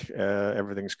week,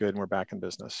 everything's good and we're back in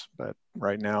business. But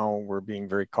right now we're being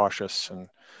very cautious and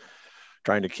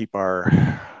trying to keep our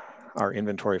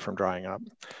inventory from drying up.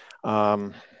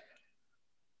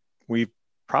 We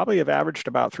probably have averaged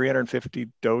about 350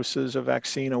 doses of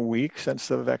vaccine a week since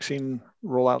the vaccine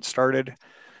rollout started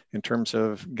in terms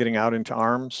of getting out into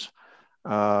arms.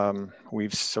 We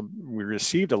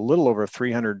received a little over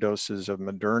 300 doses of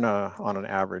Moderna on an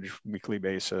average weekly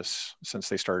basis since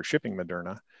they started shipping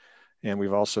Moderna. And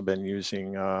we've also been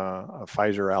using a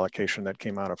Pfizer allocation that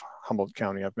came out of Humboldt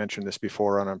County. I've mentioned this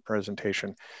before on a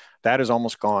presentation. That is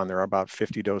almost gone. There are about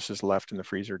 50 doses left in the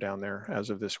freezer down there as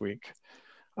of this week.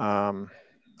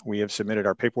 We have submitted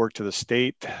our paperwork to the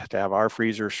state to have our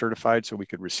freezer certified so we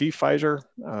could receive Pfizer.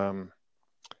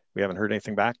 We haven't heard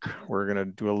anything back. We're going to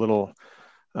do a little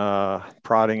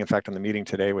prodding. In fact, in the meeting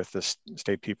today with the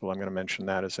state people, I'm going to mention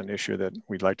that as an issue that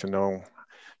we'd like to know,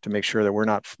 to make sure that we're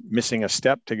not missing a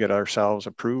step to get ourselves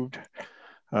approved.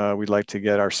 We'd like to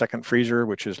get our second freezer,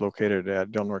 which is located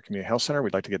at Del Norte Community Health Center.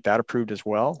 We'd like to get that approved as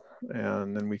well.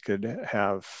 And then we could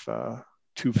have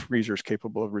 2 freezers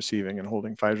capable of receiving and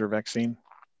holding Pfizer vaccine.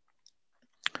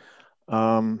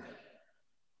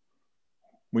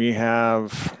 We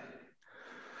have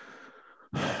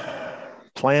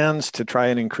plans to try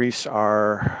and increase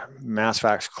our mass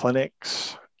vax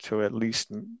clinics to at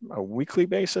least a weekly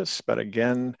basis, but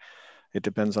again, it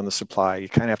depends on the supply. You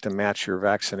kind of have to match your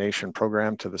vaccination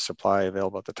program to the supply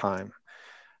available at the time.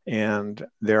 And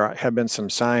there have been some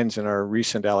signs in our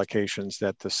recent allocations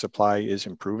that the supply is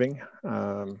improving.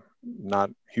 Not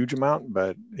a huge amount,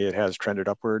 but it has trended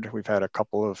upward. We've had a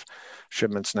couple of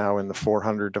shipments now in the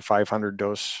 400 to 500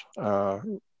 dose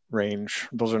range.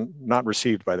 Those are not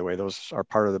received, by the way. Those are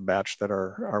part of the batch that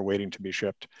are waiting to be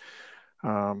shipped.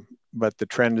 But the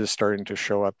trend is starting to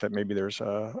show up that maybe there's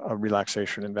a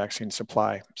relaxation in vaccine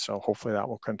supply. So hopefully that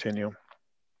will continue.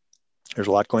 There's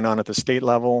a lot going on at the state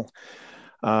level.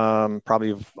 Probably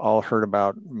you've all heard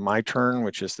about My Turn,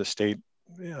 which is the state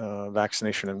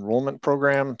vaccination enrollment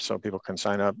program. So people can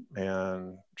sign up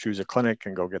and choose a clinic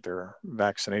and go get their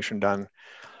vaccination done.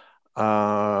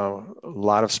 A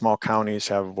lot of small counties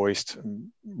have voiced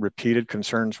repeated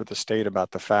concerns with the state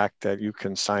about the fact that you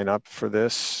can sign up for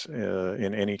this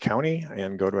in any county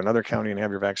and go to another county and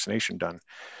have your vaccination done,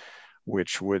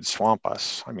 which would swamp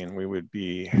us. I mean, we would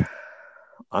be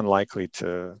unlikely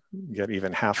to get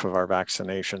even half of our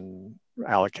vaccination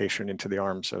allocation into the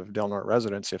arms of Del Norte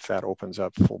residents if that opens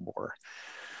up full bore.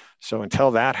 So until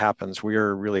that happens, we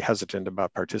are really hesitant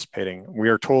about participating. We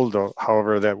are told,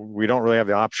 however, that we don't really have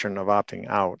the option of opting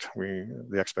out.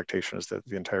 The expectation is that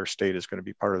the entire state is going to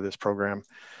be part of this program.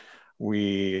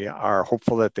 We are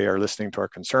hopeful that they are listening to our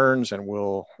concerns and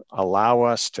will allow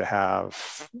us to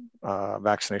have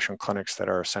vaccination clinics that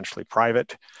are essentially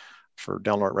private for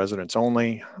Del Norte residents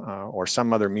only, or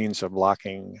some other means of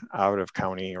blocking out of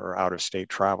county or out of state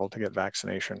travel to get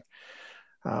vaccination.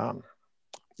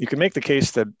 You can make the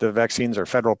case that the vaccines are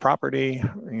federal property,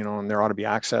 and there ought to be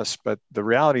access, but the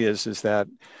reality is that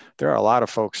there are a lot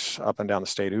of folks up and down the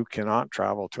state who cannot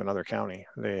travel to another county.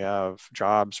 They have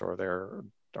jobs or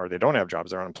they don't have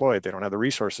jobs, they're unemployed, they don't have the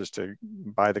resources to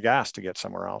buy the gas to get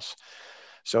somewhere else.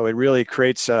 So it really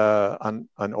creates an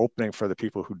opening for the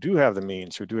people who do have the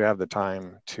means, who do have the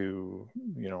time to,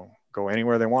 go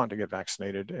anywhere they want to get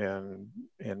vaccinated.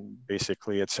 And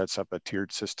basically it sets up a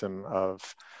tiered system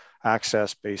of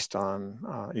access based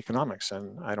on economics.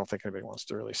 And I don't think anybody wants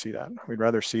to really see that. We'd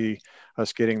rather see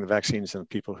us getting the vaccines than the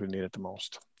people who need it the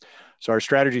most. So our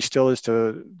strategy still is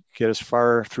to get as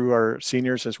far through our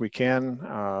seniors as we can.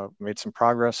 Made some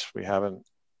progress. We haven't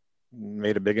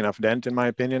made a big enough dent, in my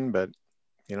opinion, but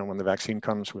when the vaccine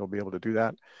comes, we'll be able to do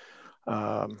that.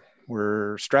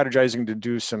 We're strategizing to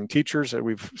do some teachers.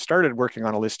 We've started working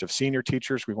on a list of senior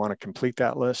teachers. We want to complete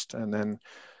that list and then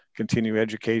continue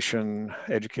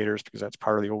educators, because that's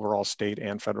part of the overall state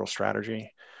and federal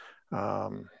strategy.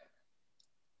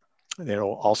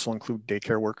 It'll also include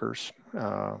daycare workers.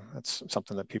 That's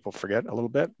something that people forget a little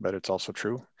bit, but it's also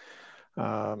true.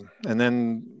 And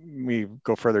then we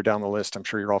go further down the list. I'm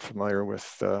sure you're all familiar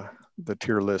with the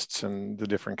tier lists and the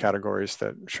different categories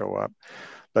that show up.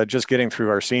 But just getting through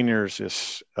our seniors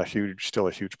is still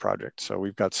a huge project. So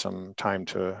we've got some time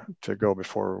to go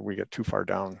before we get too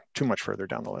much further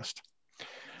down the list.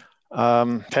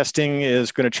 Testing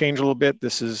is going to change a little bit.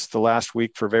 This is the last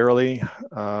week for Verily.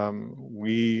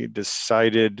 We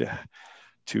decided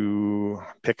to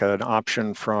pick an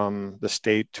option from the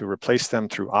state to replace them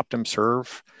through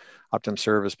OptumServe.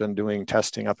 OptumServe has been doing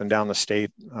testing up and down the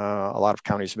state. A lot of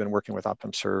counties have been working with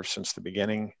OptumServe since the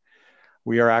beginning.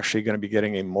 We are actually going to be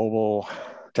getting a mobile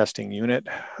testing unit,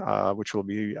 which will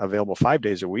be available 5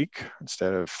 days a week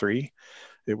instead of 3.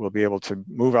 It will be able to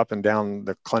move up and down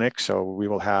the clinic. So we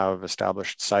will have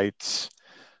established sites.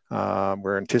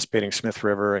 We're anticipating Smith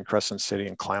River and Crescent City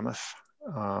and Klamath.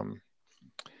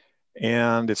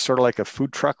 And it's sort of like a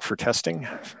food truck for testing.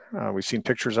 We've seen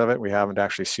pictures of it. We haven't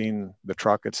actually seen the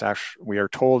truck. We are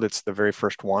told it's the very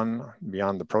first one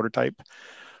beyond the prototype.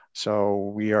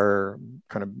 So we are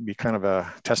going to be kind of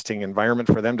a testing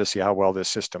environment for them to see how well this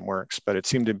system works, but it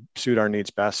seemed to suit our needs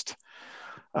best.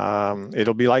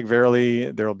 It'll be like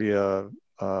Verily. There'll be a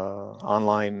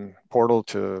online portal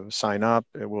to sign up.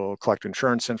 It will collect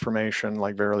insurance information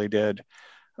like Verily did.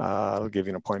 It'll give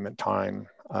you an appointment time.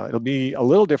 It'll be a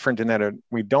little different in that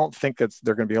we don't think that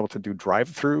they're going to be able to do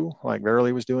drive-through like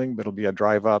Verily was doing, but it'll be a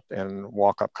drive-up and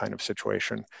walk-up kind of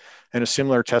situation. And a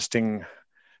similar testing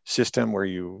system where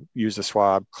you use the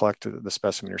swab, collect the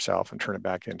specimen yourself, and turn it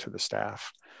back into the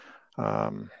staff.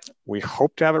 We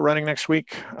hope to have it running next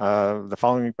week. The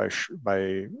following week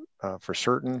for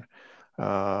certain.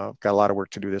 Got a lot of work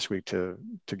to do this week to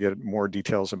get more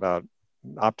details about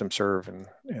OptumServe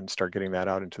and start getting that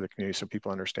out into the community so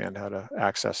people understand how to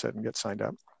access it and get signed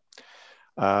up.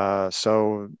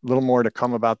 So a little more to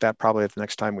come about that probably at the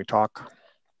next time we talk.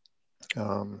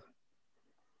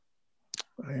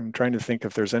 I'm trying to think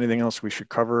if there's anything else we should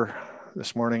cover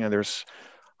this morning, and there's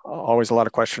always a lot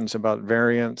of questions about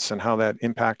variants and how that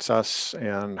impacts us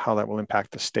and how that will impact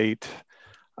the state.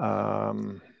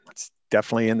 It's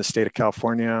definitely in the state of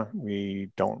California.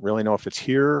 We don't really know if it's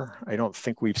here. I don't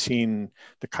think we've seen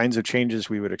the kinds of changes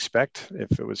we would expect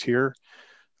if it was here.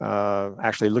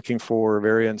 Actually looking for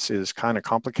variants is kind of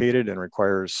complicated and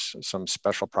requires some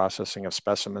special processing of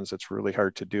specimens. It's really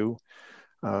hard to do.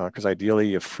 Because ideally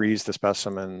you freeze the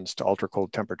specimens to ultra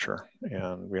cold temperature,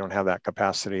 and we don't have that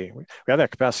capacity. We have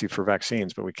that capacity for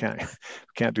vaccines, but we can't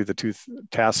do the two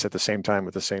tasks at the same time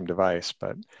with the same device.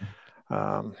 But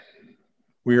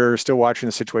we are still watching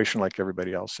the situation like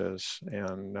everybody else is,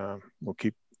 and we'll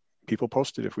keep people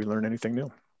posted if we learn anything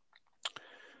new.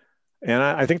 And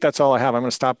I think that's all I have. I'm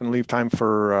going to stop and leave time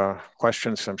for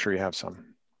questions, because I'm sure you have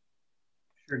some.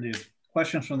 Sure do.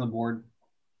 Questions from the board?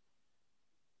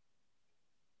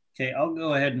 Okay, I'll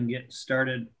go ahead and get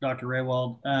started, Dr.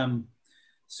 Raywald.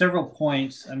 Several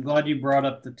points. I'm glad you brought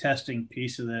up the testing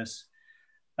piece of this.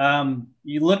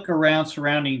 You look around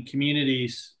surrounding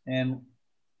communities, and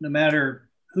no matter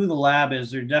who the lab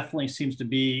is, there definitely seems to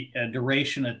be a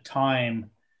duration of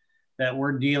time that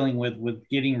we're dealing with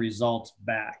getting results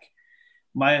back.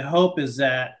 My hope is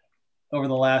that over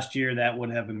the last year that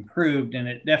would have improved, and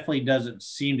it definitely doesn't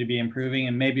seem to be improving,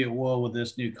 and maybe it will with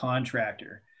this new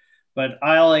contractor. but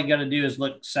all I got to do is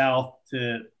look south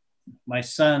to my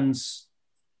son's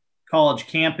college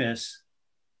campus,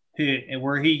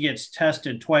 where he gets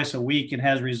tested twice a week and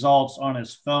has results on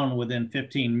his phone within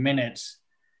 15 minutes.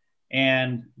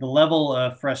 And the level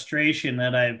of frustration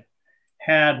that I've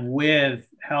had with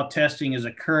how testing is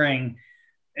occurring,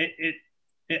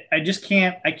 I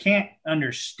can't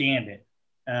understand it.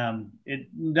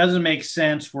 It doesn't make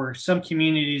sense where some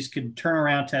communities could turn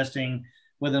around testing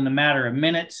within a matter of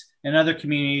minutes, and other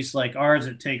communities like ours,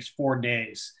 it takes 4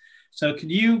 days. So can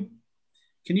you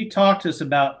talk to us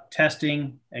about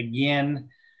testing again?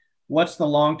 What's the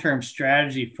long-term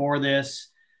strategy for this?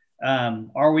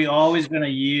 Are we always going to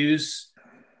use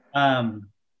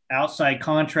outside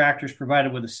contractors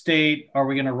provided with the state? Are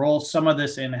we going to roll some of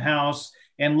this in-house?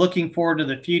 And looking forward to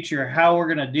the future, how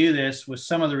we're going to do this with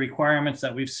some of the requirements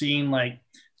that we've seen, like,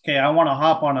 okay, I want to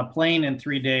hop on a plane in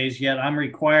 3 days, yet I'm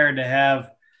required to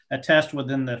have a test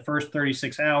within the first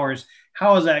 36 hours.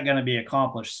 How is that going to be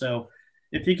accomplished? So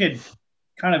if you could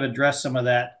kind of address some of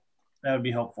that, that would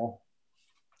be helpful.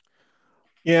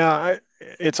 Yeah,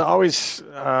 it's always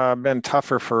been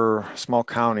tougher for small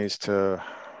counties to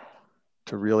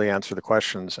really answer the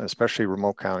questions, especially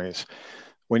remote counties.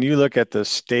 When you look at the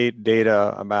state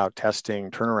data about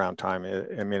testing turnaround time,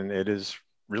 it is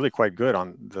really quite good.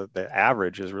 On the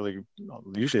average is really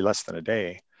usually less than a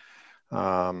day.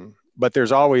 But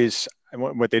there's always,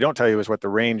 what they don't tell you is what the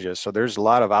range is. So there's a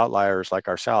lot of outliers like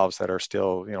ourselves that are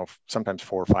still, sometimes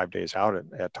 4 or 5 days out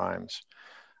at times.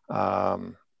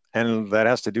 And that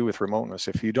has to do with remoteness.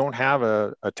 If you don't have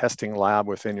a testing lab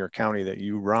within your county that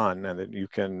you run and that you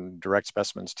can direct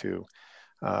specimens to,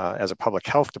 as a public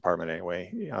health department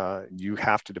anyway, you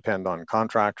have to depend on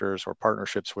contractors or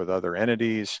partnerships with other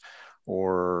entities,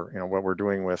 or what we're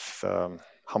doing with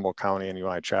Humboldt County and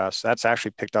UIHS. That's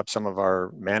actually picked up some of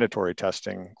our mandatory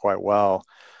testing quite well.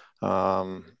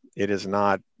 It is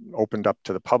not opened up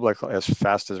to the public as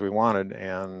fast as we wanted,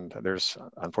 and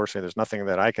unfortunately there's nothing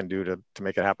that I can do to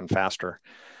make it happen faster.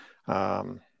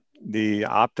 The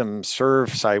Optum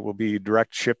Serve site will be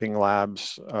direct shipping lab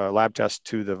tests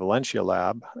to the Valencia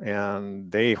lab,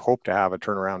 and they hope to have a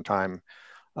turnaround time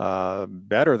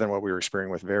better than what we were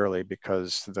experiencing with Verily,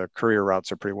 because the courier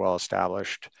routes are pretty well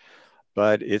established.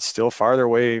 But it's still farther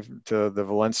away to the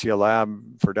Valencia lab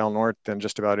for Del Norte than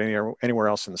just about anywhere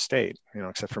else in the state,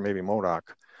 except for maybe MODOC.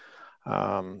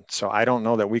 So I don't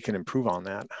know that we can improve on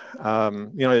that.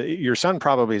 Your son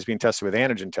probably is being tested with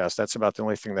antigen tests. That's about the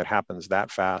only thing that happens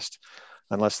that fast,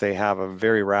 unless they have a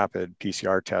very rapid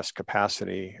PCR test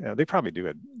capacity. They probably do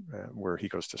it where he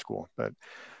goes to school. But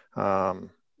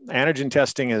antigen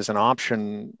testing is an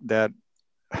option that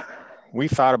we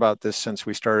thought about this since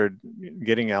we started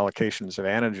getting allocations of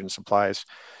antigen supplies.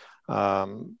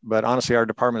 But honestly, our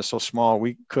department is so small,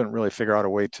 we couldn't really figure out a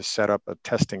way to set up a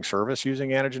testing service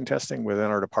using antigen testing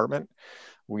within our department.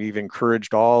 We've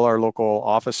encouraged all our local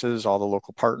offices, all the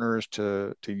local partners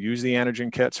to use the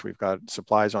antigen kits. We've got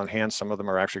supplies on hand. Some of them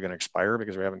are actually going to expire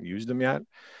because we haven't used them yet.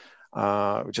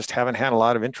 We just haven't had a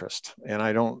lot of interest, and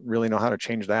I don't really know how to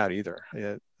change that either.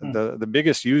 The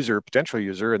biggest potential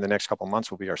user in the next couple of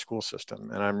months will be our school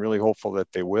system, and I'm really hopeful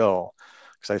that they will,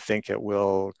 because I think it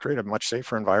will create a much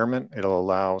safer environment. It'll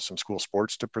allow some school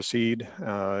sports to proceed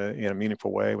in a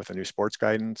meaningful way with a new sports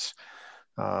guidance.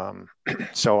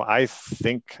 So I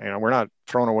think, we're not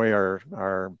throwing away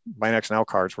our Binax Now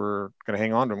cards. We're going to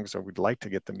hang on to them because we'd like to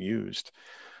get them used.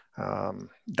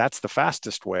 That's the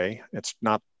fastest way. It's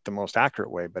not the most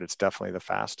accurate way, but it's definitely the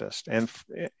fastest. And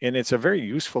it's a very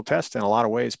useful test in a lot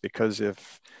of ways, because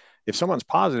if someone's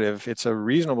positive, it's a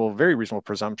very reasonable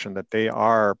presumption that they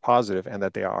are positive and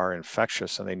that they are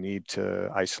infectious, and they need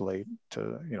to isolate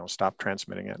to, stop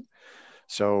transmitting it.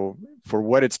 So for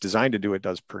what it's designed to do, it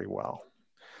does pretty well.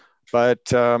 But,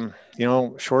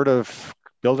 short of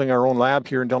building our own lab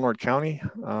here in Del Norte County,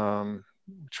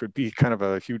 which would be kind of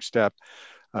a huge step,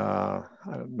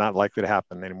 not likely to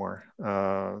happen anymore.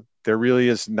 There really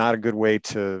is not a good way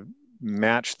to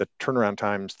match the turnaround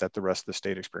times that the rest of the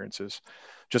state experiences,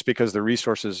 just because the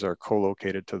resources are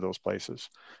co-located to those places,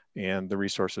 and the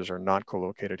resources are not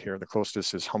co-located here. The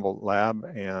closest is Humboldt Lab,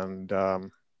 and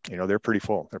they're pretty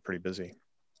full. They're pretty busy.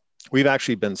 We've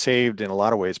actually been saved in a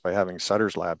lot of ways by having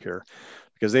Sutter's lab here,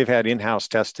 because they've had in-house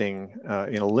testing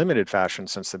in a limited fashion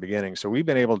since the beginning. So we've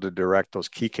been able to direct those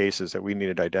key cases that we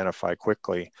needed to identify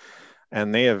quickly,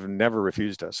 and they have never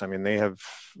refused us. I mean, they have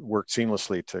worked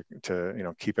seamlessly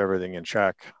to keep everything in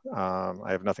check.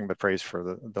 I have nothing but praise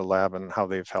for the lab and how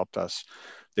they've helped us.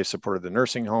 They supported the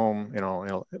nursing home.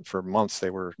 For months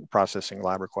they were processing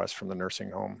lab requests from the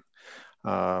nursing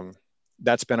home.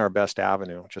 that's been our best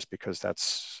avenue, just because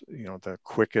that's, you know, the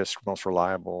quickest, most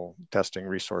reliable testing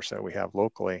resource that we have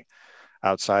locally,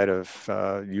 outside of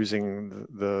using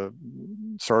the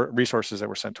resources that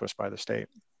were sent to us by the state.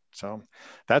 So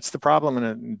that's the problem,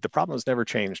 and the problem has never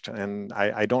changed. And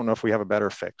I don't know if we have a better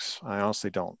fix. I honestly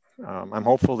don't. I'm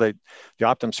hopeful that the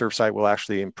OptumServe site will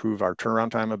actually improve our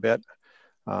turnaround time a bit.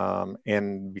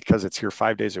 And because it's here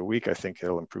 5 days a week, I think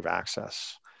it'll improve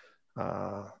access.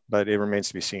 But it remains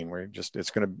to be seen.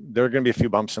 There are going to be a few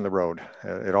bumps in the road.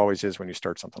 It always is when you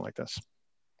start something like this.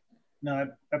 No,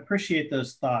 I appreciate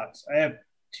those thoughts. I have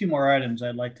two more items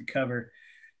I'd like to cover.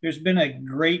 There's been a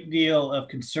great deal of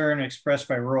concern expressed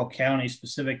by rural counties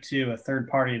specific to a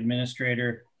third-party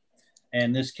administrator.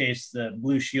 In this case, the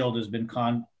Blue Shield has been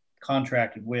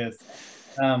contracted with.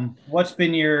 What's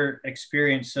been your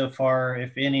experience so far,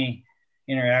 if any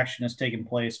interaction has taken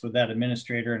place with that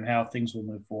administrator, and how things will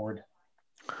move forward?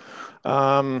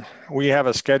 We have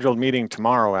a scheduled meeting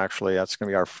tomorrow, actually. That's going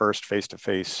to be our first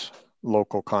face-to-face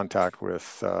local contact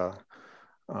with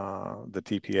the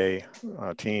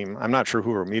TPA team. I'm not sure who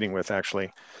we're meeting with,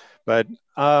 actually, but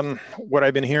what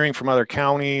I've been hearing from other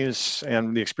counties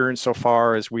and the experience so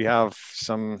far is we have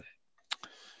some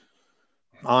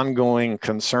ongoing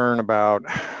concern about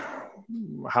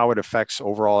how it affects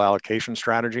overall allocation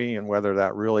strategy and whether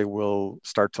that really will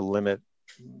start to limit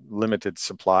limited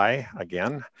supply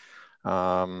again.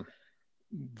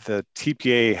 The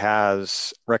TPA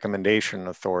has recommendation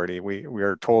authority. We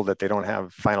are told that they don't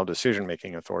have final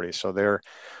decision-making authority. So they're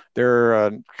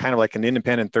kind of like an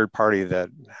independent third party that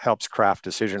helps craft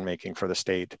decision-making for the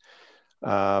state.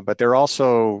 But they're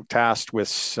also tasked with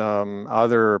some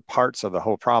other parts of the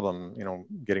whole problem, you know,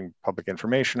 getting public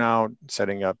information out,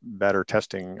 setting up better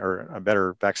testing or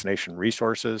better vaccination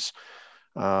resources,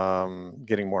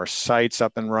 getting more sites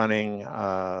up and running. You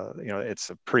know, it's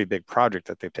a pretty big project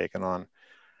that they've taken on.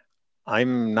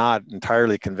 I'm not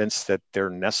entirely convinced that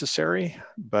they're necessary,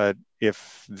 but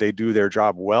if they do their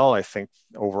job well, I think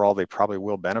overall they probably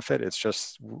will benefit. It's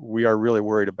just, we are really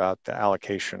worried about the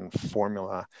allocation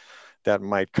formula that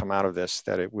might come out of this,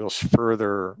 that it will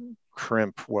further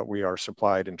crimp what we are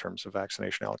supplied in terms of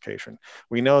vaccination allocation.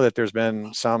 We know that there's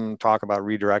been some talk about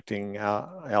redirecting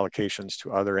allocations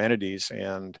to other entities,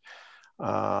 and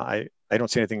I don't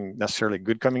see anything necessarily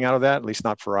good coming out of that, at least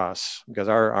not for us, because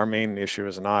our main issue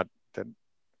is not that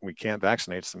we can't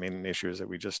vaccinate. It's the main issue is that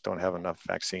we just don't have enough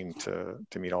vaccine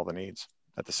to meet all the needs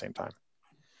at the same time.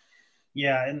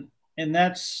 Yeah, and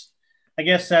that's, I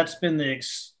guess that's been the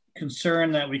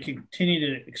concern that we continue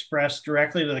to express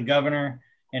directly to the governor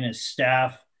and his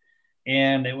staff.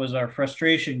 And it was our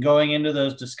frustration going into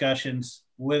those discussions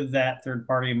with that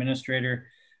third-party administrator.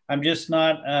 I'm just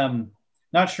not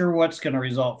sure what's going to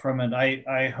result from it.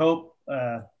 I hope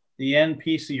the end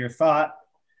piece of your thought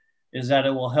is that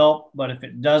it will help, but if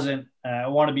it doesn't, I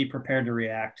want to be prepared to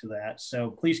react to that.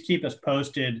 So please keep us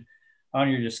posted on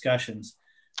your discussions.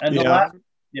 And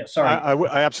sorry.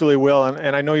 I absolutely will.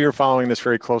 And I know you're following this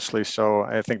very closely. So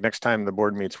I think next time the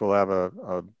board meets, we'll have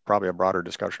probably a broader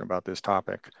discussion about this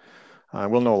topic.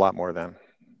 We'll know a lot more then.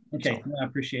 Okay, so. I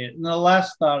appreciate it. And the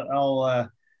last thought I'll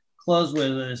close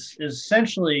with is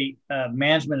essentially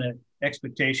management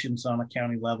expectations on a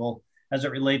county level as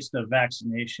it relates to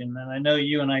vaccination. And I know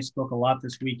you and I spoke a lot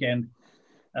this weekend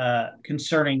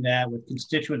concerning that, with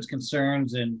constituents'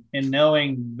 concerns and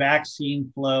knowing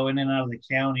vaccine flow in and out of the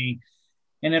county.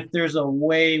 And if there's a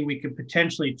way we could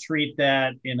potentially treat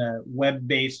that in a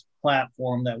web-based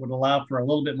platform that would allow for a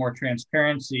little bit more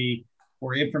transparency,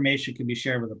 where information can be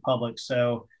shared with the public.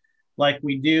 So like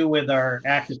we do with our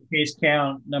active case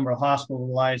count, number of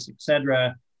hospitalized, et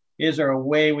cetera, is there a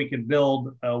way we could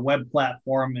build a web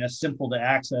platform as simple to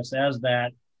access as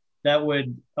that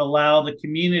would allow the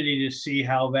community to see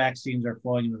how vaccines are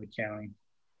flowing into the county?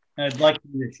 And I'd like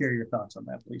you to share your thoughts on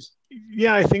that, please.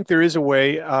 Yeah, I think there is a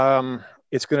way.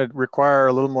 It's going to require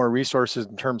a little more resources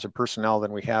in terms of personnel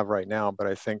than we have right now, but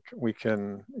I think we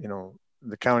can, you know,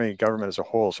 the county government as a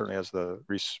whole certainly has the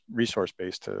resource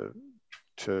base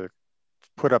to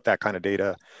put up that kind of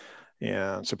data,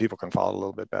 and so people can follow it a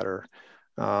little bit better.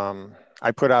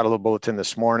 I put out a little bulletin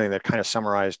this morning that kind of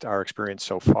summarized our experience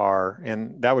so far,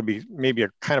 and that would be maybe a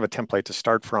kind of a template to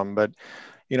start from. But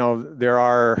you know,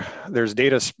 there's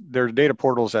data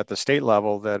portals at the state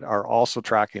level that are also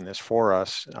tracking this for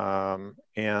us,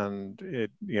 and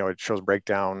it shows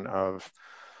breakdown of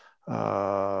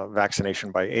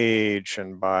vaccination by age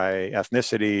and by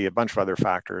ethnicity, a bunch of other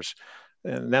factors.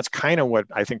 And that's kind of what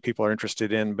I think people are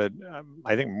interested in, but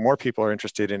I think more people are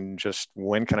interested in just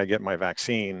when can I get my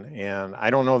vaccine? And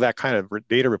I don't know that kind of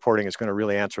data reporting is going to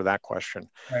really answer that question.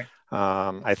 Right.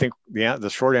 I think the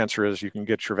short answer is you can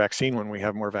get your vaccine when we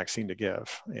have more vaccine to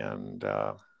give. And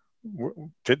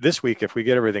this week, if we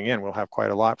get everything in, we'll have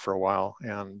quite a lot for a while,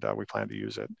 and we plan to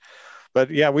use it. But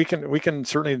yeah, we can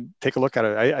certainly take a look at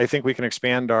it. I think we can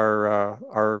expand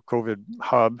our COVID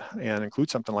hub and include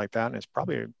something like that. And it's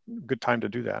probably a good time to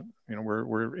do that. You know,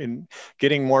 we're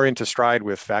getting more into stride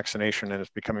with vaccination, and it's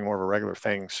becoming more of a regular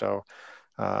thing. So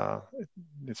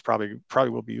it's probably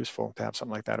will be useful to have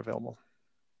something like that available.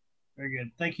 Very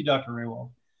good. Thank you, Dr.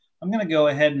 Raywald. I'm going to go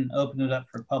ahead and open it up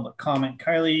for public comment.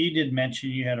 Kylie, you did mention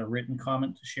you had a written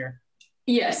comment to share.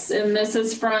 Yes, and this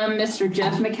is from Mr.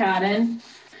 Jeff McCadden.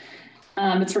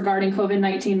 It's regarding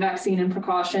COVID-19 vaccine and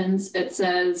precautions. It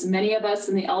says, many of us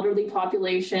in the elderly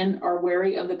population are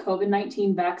wary of the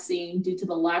COVID-19 vaccine due to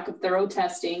the lack of thorough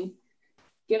testing.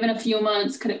 Given a few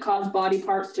months, could it cause body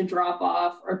parts to drop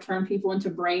off or turn people into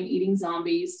brain-eating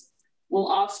zombies? Will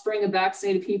offspring of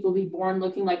vaccinated people be born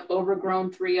looking like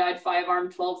overgrown, 3-eyed,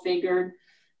 5-armed, 12-fingered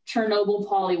Chernobyl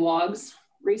pollywogs?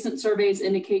 Recent surveys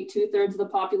indicate 2/3 of the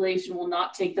population will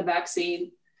not take the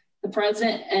vaccine. The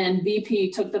president and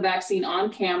VP took the vaccine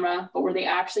on camera, but were they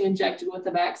actually injected with the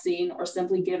vaccine or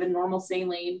simply given normal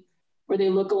saline? Were they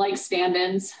look-alike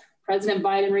stand-ins? President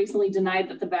Biden recently denied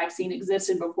that the vaccine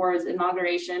existed before his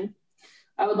inauguration.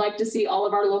 I would like to see all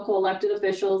of our local elected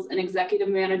officials and executive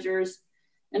managers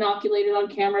inoculated on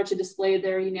camera to display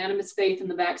their unanimous faith in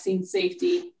the vaccine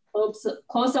safety.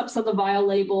 Close-ups of the vial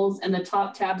labels and the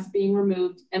top tabs being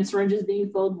removed and syringes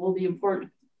being filled will be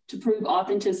important to prove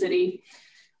authenticity.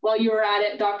 While you were at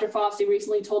it, Dr. Fossey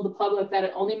recently told the public that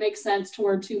it only makes sense to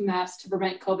wear 2 masks to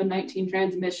prevent COVID-19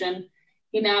 transmission.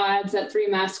 He now adds that 3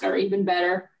 masks are even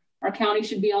better. Our county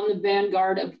should be on the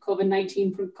vanguard of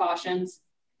COVID-19 precautions.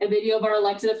 A video of our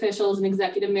elected officials and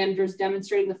executive managers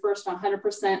demonstrating the first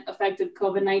 100% effective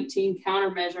COVID-19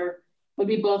 countermeasure would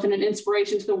be both an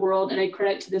inspiration to the world and a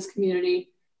credit to this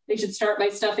community. They should start by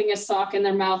stuffing a sock in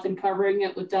their mouth and covering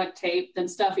it with duct tape, then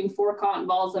stuffing 4 cotton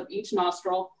balls up each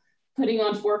nostril, putting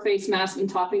on 4 face masks and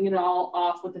topping it all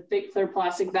off with a thick clear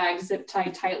plastic bag zip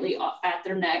tied tightly at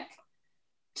their neck.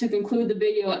 To conclude the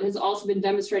video, it has also been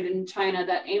demonstrated in China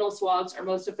that anal swabs are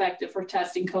most effective for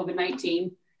testing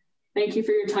COVID-19. Thank you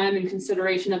for your time and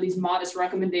consideration of these modest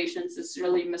recommendations.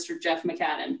 Sincerely, Mr. Jeff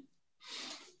McCadden.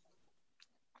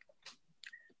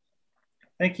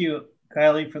 Thank you,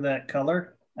 Kylie, for that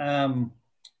color.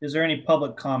 Is there any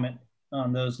public comment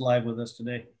on those live with us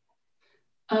today?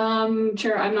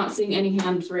 Chair, I'm not seeing any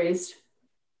hands raised.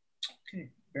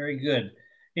 Okay, very good.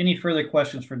 Any further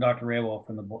questions for Dr. Raywald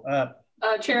from the board?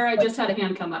 Chair, I just had a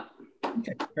hand come up.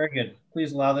 Okay, very good.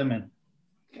 Please allow them in.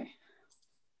 Okay.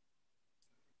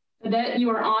 Odette, you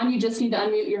are on. You just need to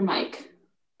unmute your mic.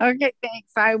 Okay,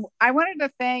 thanks. I wanted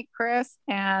to thank Chris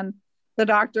and the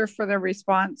doctor for their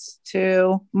response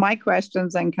to my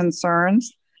questions and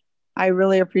concerns. I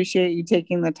really appreciate you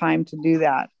taking the time to do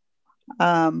that.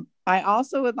 I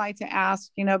also would like to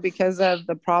ask, because of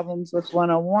the problems with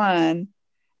 101,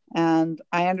 and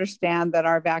I understand that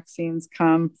our vaccines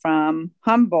come from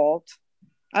Humboldt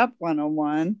up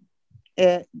 101,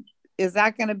 is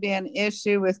that going to be an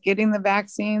issue with getting the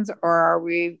vaccines, or are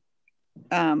we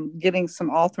getting some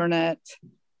alternate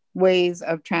ways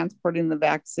of transporting the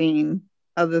vaccine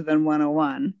other than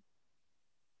 101?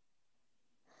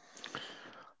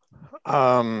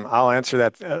 I'll answer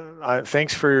that.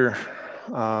 Thanks for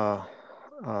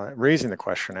raising the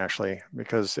question, actually,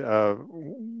 because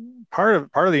part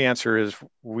of the answer is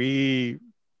we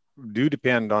do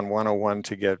depend on 101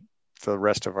 to get the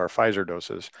rest of our Pfizer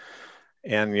doses.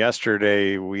 And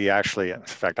yesterday we actually, in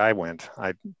fact, I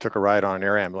took a ride on an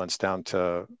air ambulance down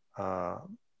to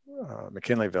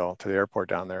McKinleyville, to the airport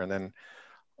down there. And then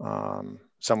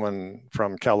someone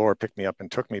from CalOR picked me up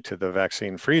and took me to the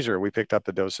vaccine freezer. We picked up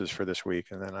the doses for this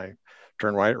week. And then I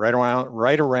turned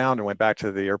right around and went back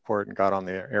to the airport and got on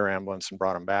the air ambulance and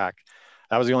brought them back.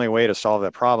 That was the only way to solve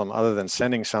that problem, other than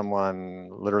sending someone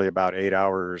literally about 8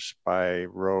 hours by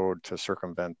road to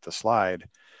circumvent the slide.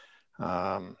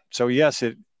 So yes,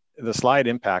 the slide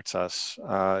impacts us.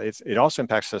 It also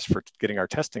impacts us for getting our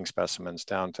testing specimens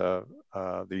down to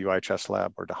the UIHS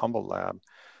lab or to Humboldt lab,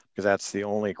 because that's the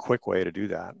only quick way to do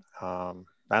that.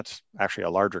 That's actually a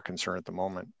larger concern at the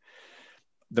moment.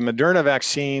 The Moderna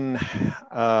vaccine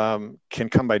can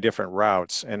come by different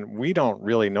routes, and we don't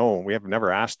really know. We have never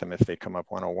asked them if they come up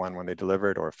 101 when they deliver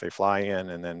it, or if they fly in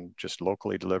and then just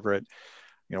locally deliver it.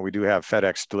 you know, we do have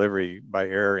FedEx delivery by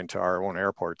air into our own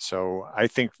airport. So I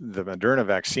think the Moderna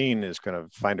vaccine is going to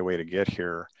find a way to get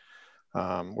here.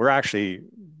 We're actually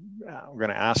going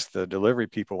to ask the delivery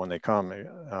people when they come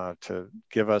to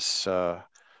give us a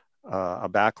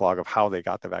backlog of how they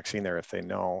got the vaccine there, if they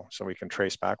know, so we can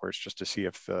trace backwards just to see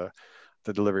if the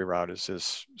delivery route is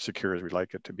as secure as we'd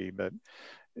like it to be. But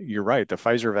you're right, the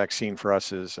Pfizer vaccine for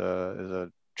us is a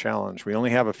challenge. We only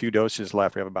have a few doses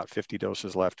left. We have about 50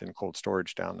 doses left in cold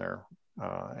storage down there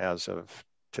as of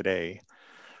today.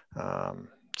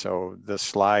 So the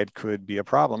slide could be a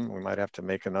problem. We might have to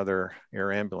make another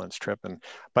air ambulance trip. And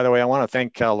by the way, I want to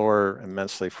thank CalOR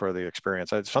immensely for the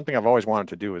experience. It's something I've always wanted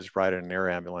to do, is ride in an air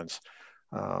ambulance,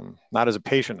 not as a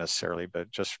patient necessarily,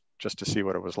 but just to see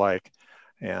what it was like.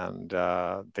 And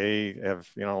they have,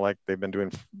 you know, like they've been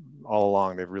doing all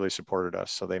along, they've really supported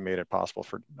us. So they made it possible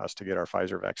for us to get our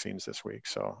Pfizer vaccines this week.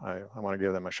 So I want to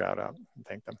give them a shout out and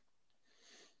thank them.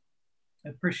 I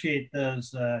appreciate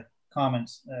those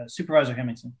comments. Supervisor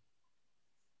Hemmingson.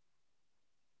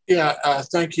 Yeah,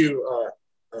 thank you,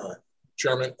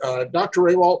 Chairman. Dr.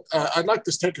 Raywald, I'd like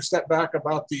to take a step back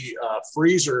about the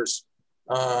freezers.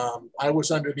 I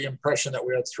was under the impression that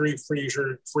we had 3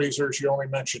 freezers. You only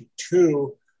mentioned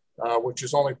 2, which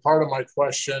is only part of my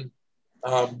question.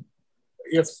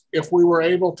 If we were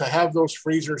able to have those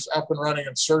freezers up and running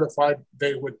and certified,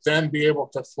 they would then be able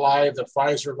to fly the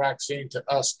Pfizer vaccine to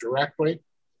us directly.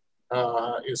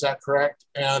 Is that correct?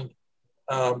 And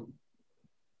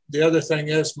the other thing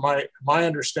is, my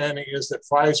understanding is that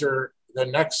Pfizer, the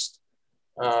next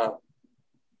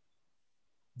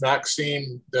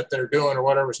vaccine that they're doing or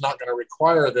whatever, is not going to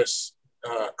require this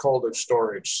cold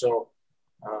storage. So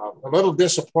a little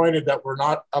disappointed that we're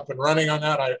not up and running on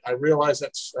that. I realize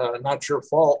that's not your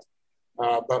fault,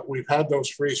 but we've had those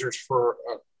freezers for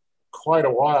quite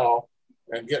a while,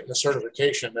 and getting the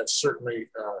certification that certainly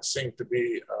seemed to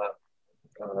be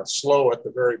slow at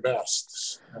the very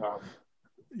best.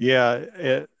 Yeah,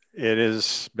 it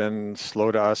has been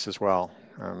slow to us as well.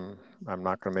 I'm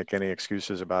not going to make any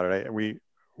excuses about it. We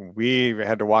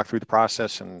had to walk through the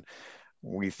process, and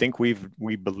we think we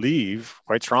believe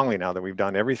quite strongly now that we've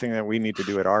done everything that we need to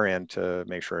do at our end to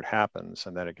make sure it happens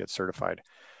and that it gets certified.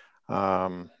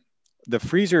 The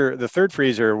third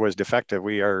freezer was defective.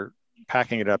 We are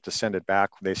packing it up to send it back.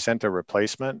 They sent a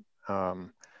replacement.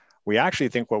 We actually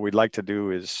think what we'd like to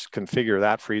do is configure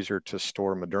that freezer to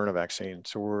store Moderna vaccine.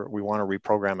 So we want to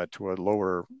reprogram it to a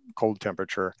lower cold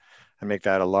temperature and make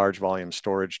that a large volume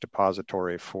storage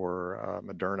depository for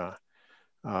Moderna,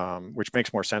 which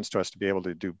makes more sense to us to be able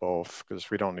to do both,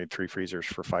 because we don't need 3 freezers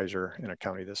for Pfizer in a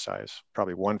county this size.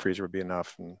 Probably 1 freezer would be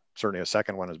enough, and certainly a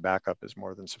second one as backup is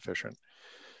more than sufficient.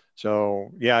 So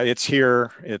yeah, it's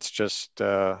here. It's just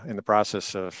in the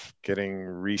process of getting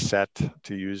reset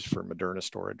to use for Moderna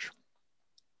storage.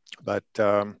 But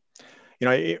you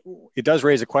know, it does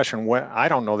raise a question. I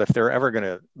don't know if they're ever going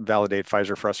to validate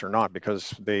Pfizer for us or not,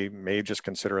 because they may just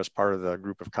consider us part of the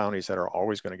group of counties that are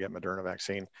always going to get Moderna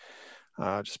vaccine,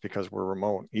 just because we're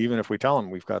remote. Even if we tell them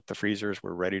we've got the freezers,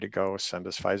 we're ready to go, send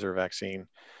us Pfizer vaccine.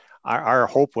 Our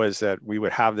hope was that we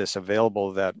would have this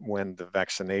available, that when the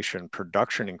vaccination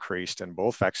production increased and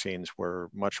both vaccines were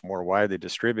much more widely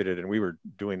distributed, and we were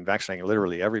vaccinating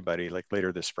literally everybody, like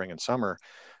later this spring and summer,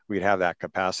 we'd have that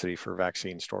capacity for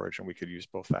vaccine storage, and we could use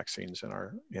both vaccines in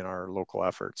our local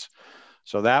efforts.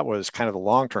 So that was kind of the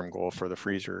long-term goal for the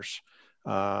freezers.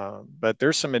 But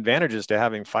there's some advantages to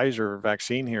having Pfizer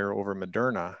vaccine here over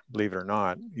Moderna, believe it or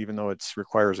not, even though it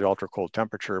requires the ultra cold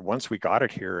temperature. Once we got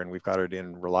it here and we've got it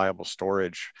in reliable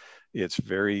storage, it's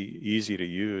very easy to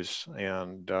use,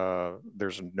 and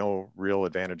there's no real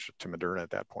advantage to Moderna at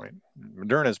that point.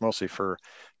 Moderna is mostly for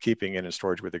keeping it in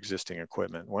storage with existing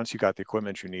equipment. Once you got the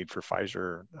equipment you need for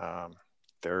Pfizer,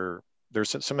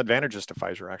 there's some advantages to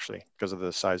Pfizer, actually, because of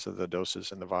the size of the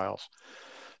doses and the vials.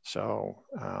 So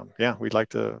yeah, we'd like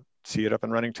to see it up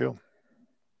and running too.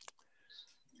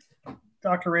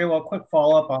 Dr. Raywald, quick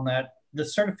follow-up on that. The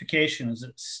certification, is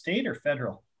it state or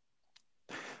federal?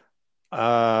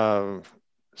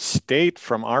 State,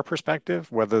 from our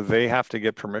perspective. Whether they have to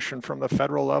get permission from the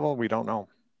federal level, we don't know.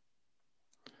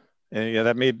 And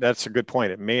yeah, that's a good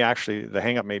point. It may actually, the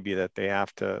hangup may be that they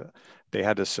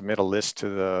had to submit a list to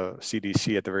the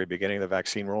CDC at the very beginning of the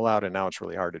vaccine rollout, and now it's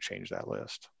really hard to change that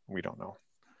list. We don't know.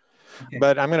 Okay.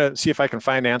 But I'm going to see if I can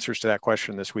find answers to that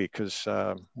question this week, because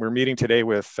we're meeting today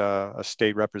with a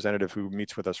state representative who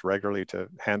meets with us regularly to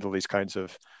handle these kinds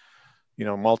of, you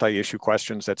know, multi-issue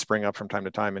questions that spring up from time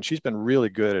to time. And she's been really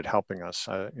good at helping us.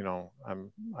 You know,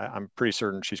 I'm pretty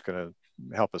certain she's going to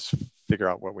help us figure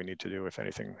out what we need to do, if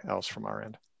anything else, from our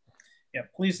end. Yeah,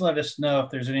 please let us know if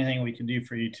there's anything we can do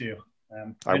for you too.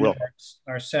 I will.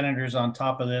 Our senator's on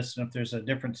top of this, and if there's a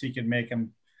difference he can make,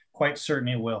 I'm quite certain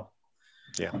he will.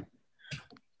 Yeah.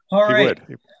 All he right.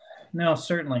 Would. No,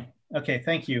 certainly. Okay,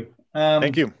 thank you.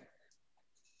 Thank you.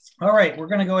 All right, we're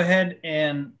going to go ahead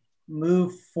and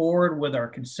move forward with our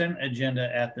consent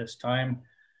agenda at this time.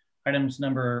 Items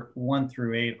number 1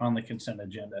 through 8 on the consent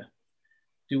agenda.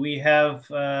 Do we have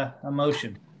a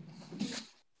motion?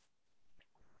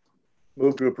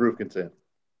 Move to approve consent.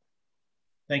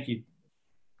 Thank you.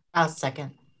 I'll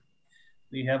second.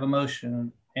 We have a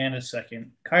motion and a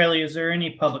second. Kylie, is there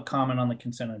any public comment on the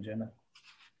consent agenda?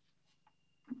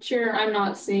 Chair, I'm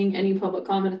not seeing any public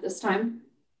comment at this time.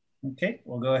 Okay,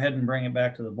 we'll go ahead and bring it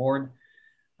back to the board.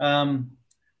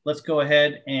 Let's go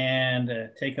ahead and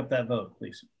take up that vote,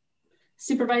 please.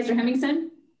 Supervisor Hemmingson?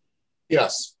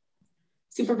 Yes.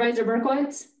 Supervisor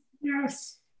Berkowitz?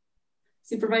 Yes.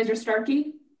 Supervisor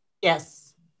Starkey?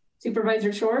 Yes.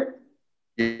 Supervisor Short?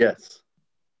 Yes.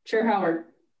 Chair Howard?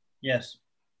 Yes.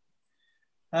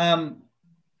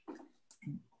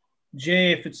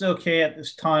 Jay, if it's okay at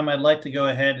this time, I'd like to go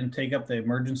ahead and take up the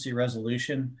emergency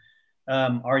resolution.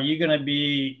 Are you going to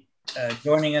be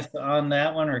joining us on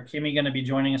that one, or Kimmy going to be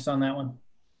joining us on that one?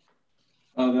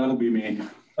 That'll be me.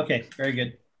 Okay, very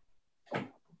good.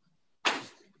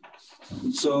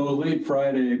 So late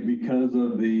Friday, because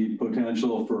of the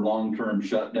potential for long-term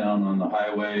shutdown on the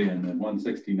highway and the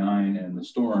 169 and the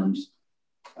storms,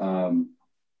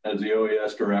 as the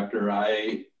OES director,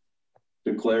 I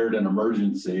declared an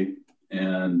emergency,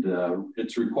 and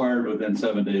it's required within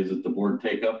 7 days that the board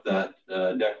take up that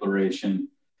declaration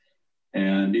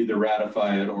and either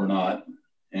ratify it or not.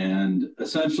 And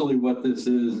essentially what this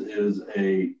is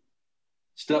a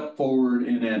step forward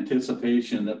in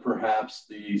anticipation that perhaps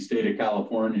the state of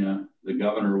California, the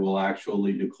governor, will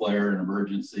actually declare an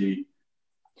emergency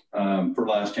for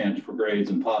last chance for grades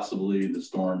and possibly the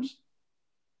storms.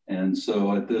 And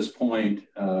so at this point,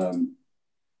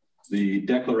 the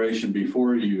declaration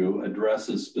before you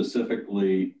addresses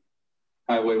specifically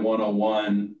Highway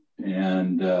 101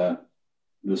 and the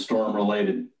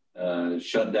storm-related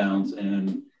shutdowns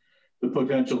and the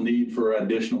potential need for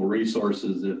additional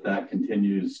resources if that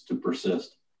continues to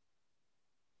persist.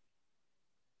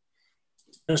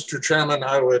 Mr. Chairman,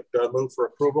 I would move for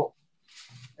approval.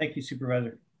 Thank you,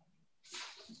 Supervisor.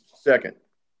 Second.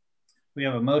 We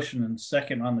have a motion and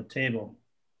second on the table.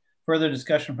 Further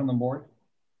discussion from the board?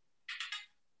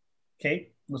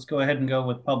 Okay, let's go ahead and go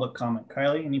with public comment.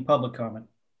 Kylie, any public comment?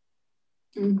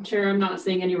 Chair, I'm not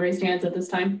seeing any raised hands at this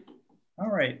time. All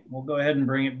right, we'll go ahead and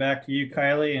bring it back to you,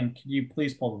 Kylie, and can you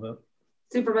please pull the vote?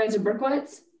 Supervisor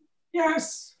Berkowitz?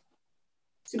 Yes.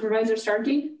 Supervisor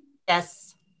Starkey?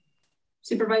 Yes.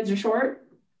 Supervisor Short?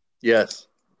 Yes.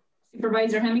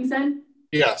 Supervisor Hemmingson?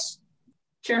 Yes.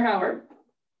 Chair Howard?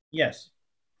 Yes.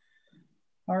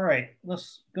 All right,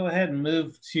 let's go ahead and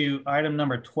move to item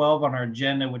number 12 on our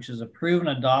agenda, which is approve and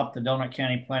adopt the Donut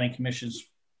County Planning Commission's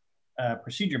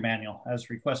procedure manual as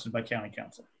requested by County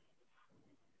Council.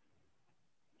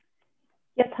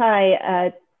 Yes,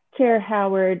 hi, Chair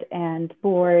Howard and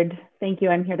board. Thank you.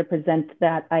 I'm here to present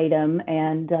that item,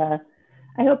 and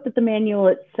I hope that the manual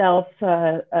itself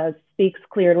speaks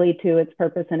clearly to its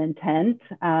purpose and intent.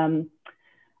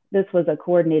 This was a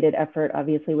coordinated effort,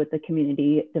 obviously, with the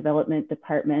Community Development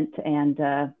Department,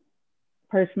 and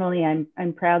personally,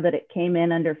 I'm proud that it came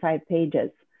in under 5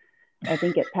 pages. I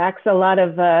think it packs a lot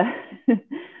of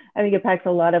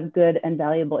good and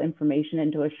valuable information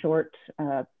into a short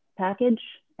package,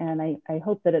 and I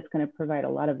hope that it's going to provide a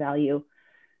lot of value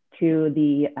to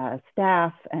the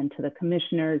staff and to the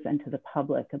commissioners and to the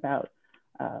public about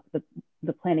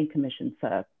the Planning Commission's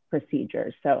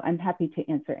procedures. So I'm happy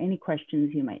to answer any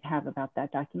questions you might have about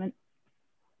that document.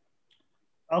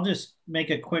 I'll just make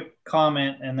a quick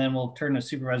comment and then we'll turn to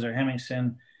Supervisor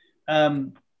Hemmingson.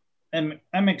 I'm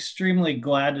extremely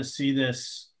glad to see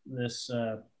this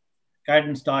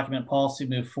guidance document policy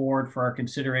move forward for our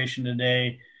consideration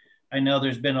today. I know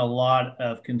there's been a lot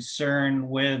of concern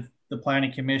with the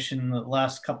Planning Commission in the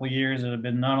last couple of years that have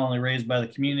been not only raised by the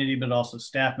community, but also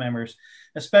staff members,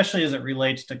 especially as it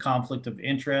relates to conflict of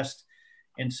interest.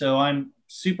 And so I'm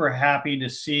super happy to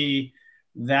see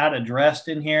that addressed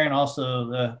in here, and also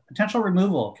the potential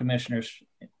removal of commissioners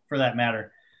for that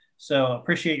matter. So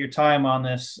appreciate your time on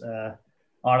this,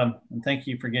 Autumn, and thank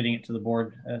you for getting it to the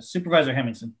board. Supervisor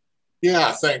Hemmingson.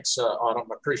 Yeah, thanks,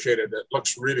 Autumn. Appreciate it. It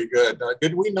looks really good.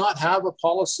 Did we not have a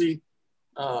policy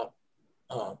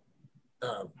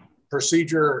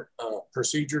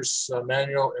procedures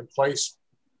manual in place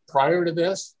prior to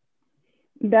this?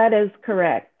 That is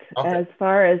correct. Okay. As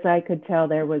far as I could tell,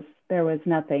 there was there was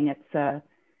nothing.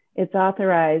 It's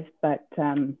authorized, but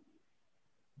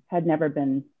had never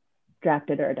been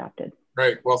drafted or adopted.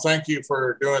 Great. Well, thank you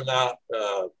for doing that.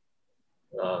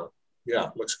 Yeah,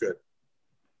 looks good.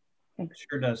 Thanks.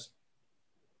 Sure does.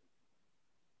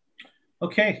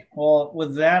 Okay, well,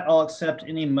 with that, I'll accept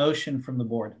any motion from the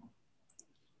board.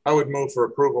 I would move for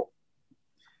approval.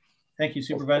 Thank you,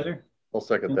 Supervisor. I'll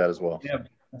second that as well. We have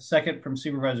a second from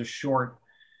Supervisor Short.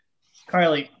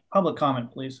 Kylie, public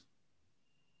comment, please.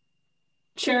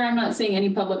 Chair, I'm not seeing any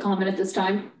public comment at this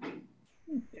time.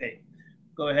 Okay,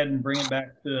 go ahead and bring it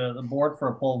back to the board for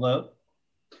a poll vote.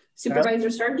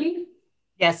 Supervisor Starkey?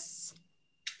 Yes.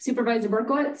 Supervisor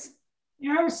Berkowitz?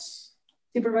 Yes.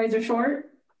 Supervisor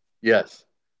Short? Yes.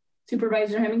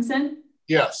 Supervisor Hemmingson?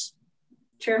 Yes.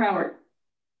 Chair Howard?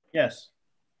 Yes.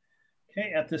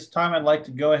 Okay, at this time, I'd like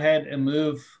to go ahead and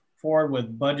move forward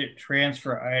with budget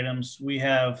transfer items. We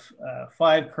have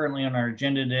 5 currently on our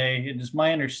agenda today. It is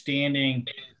my understanding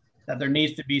that there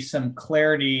needs to be some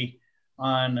clarity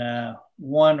on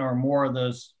one or more of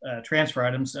those transfer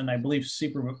items, and I believe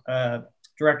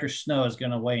Director Snow is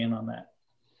going to weigh in on that.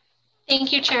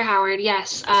 Thank you, Chair Howard.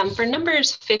 Yes, for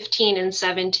numbers 15 and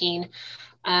 17,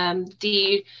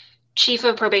 the Chief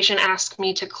of Probation asked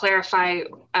me to clarify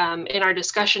in our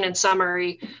discussion and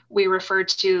summary, we referred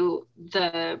to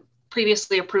the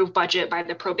previously approved budget by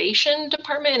the probation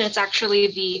department, and it's actually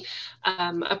the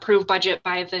approved budget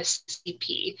by the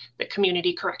CP, the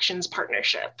Community Corrections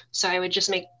Partnership. So I would just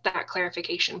make that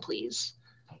clarification, please.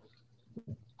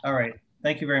 All right,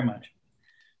 thank you very much.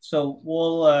 So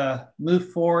we'll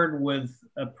move forward with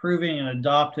approving and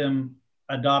adopting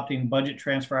budget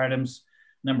transfer items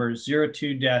number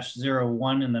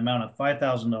 02-01 in the amount of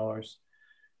 $5,000,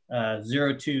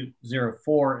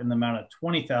 0204 in the amount of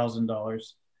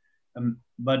 $20,000,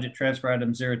 budget transfer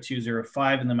item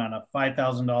 0205 in the amount of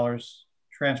 $5,000,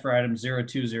 transfer item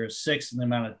 0206 in the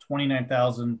amount of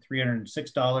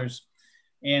 $29,306,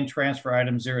 and transfer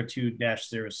item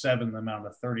 02-07 in the amount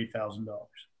of $30,000.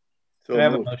 Could I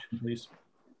have a motion, please?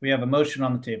 We have a motion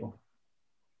on the table.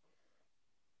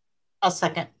 I'll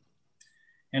second.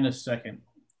 And a second.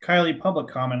 Kylie, public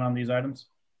comment on these items?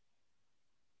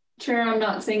 Chair, I'm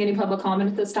not seeing any public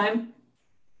comment at this time.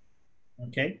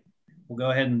 Okay, we'll go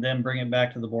ahead and then bring it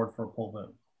back to the board for a poll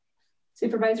vote.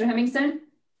 Supervisor Hemmingson?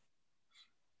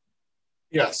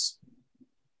 Yes.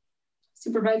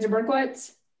 Supervisor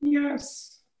Berkowitz?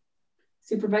 Yes.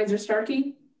 Supervisor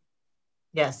Starkey?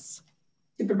 Yes.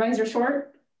 Supervisor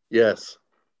Short? Yes.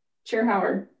 Chair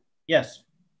Howard? Yes.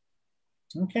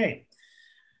 Okay.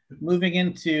 Moving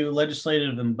into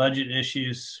legislative and budget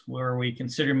issues, where we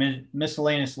consider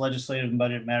miscellaneous legislative and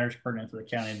budget matters pertinent to the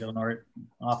County of Norte.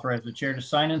 Authorize the chair to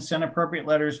sign and send appropriate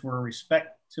letters with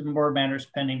respect to board matters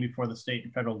pending before the state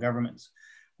and federal governments.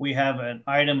 We have an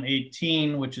item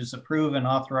 18, which is approve and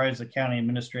authorize the county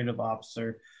administrative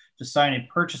officer to sign a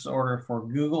purchase order for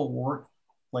Google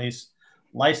Workplace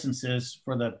licenses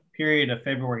for the period of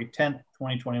February 10th,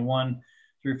 2021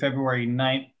 through February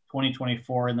 9th,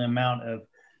 2024 in the amount of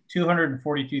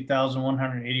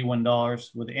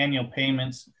 $242,181 with annual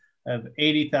payments of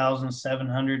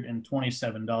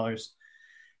 $80,727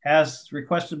 as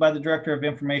requested by the Director of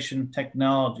Information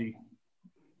Technology.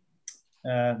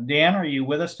 Dan, are you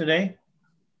with us today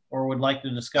or would like to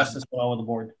discuss this at all with the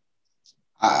board?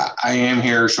 I am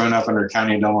here showing up under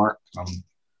County of Norte.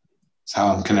 That's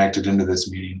how I'm connected into this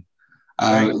meeting.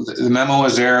 The memo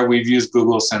is there. We've used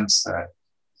Google since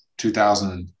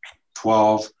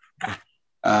 2012.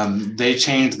 They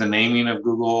changed the naming of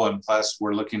Google, and plus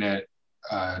we're looking at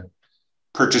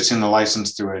purchasing the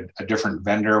license through a different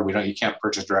vendor. You can't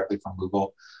purchase directly from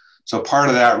Google. So part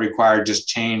of that required just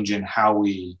change in how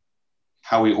we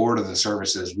order the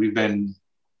services. We've been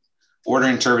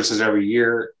ordering services every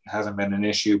year. It hasn't been an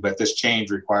issue, but this change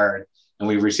required, and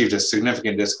we've received a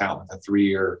significant discount with a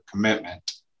 3-year commitment.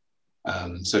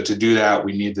 So to do that,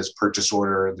 we need this purchase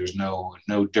order. There's no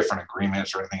different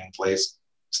agreements or anything in place.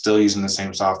 Still using the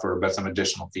same software, but some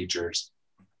additional features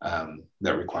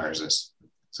that requires this.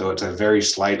 So it's a very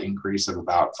slight increase of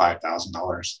about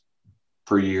 $5,000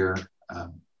 per year.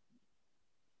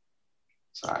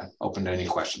 So I'm open to any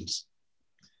questions.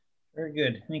 Very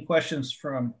good. Any questions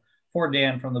for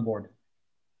Dan from the board?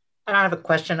 I don't have a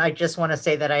question. I just want to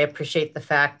say that I appreciate the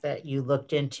fact that you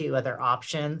looked into other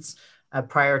options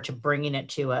prior to bringing it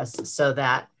to us, so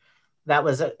that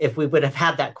was, if we would have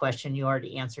had that question, you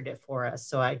already answered it for us.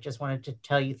 So I just wanted to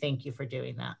tell you, thank you for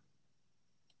doing that.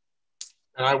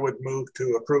 And I would move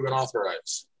to approve and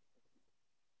authorize.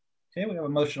 Okay, we have a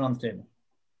motion on the table.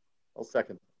 I'll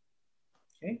second.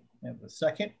 Okay, we have a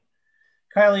second.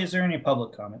 Kylie, is there any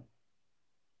public comment?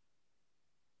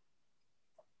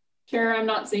 Chair, I'm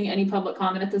not seeing any public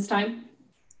comment at this time.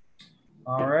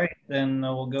 All right, then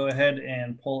we'll go ahead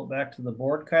and pull it back to the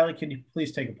board. Kylie, can you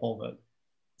please take a poll vote?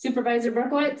 Supervisor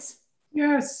Berkowitz?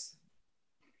 Yes.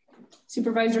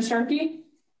 Supervisor Starkey?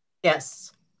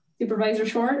 Yes. Supervisor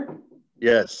Short?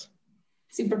 Yes.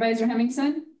 Supervisor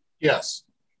Hemmingson? Yes.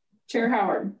 Chair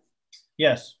Howard?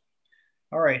 Yes.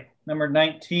 All right, number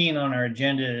 19 on our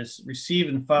agenda is receive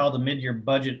and file the mid-year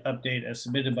budget update as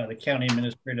submitted by the County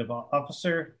Administrative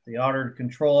Officer, the Auditor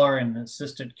Controller, and the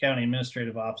Assistant County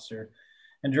Administrative Officer,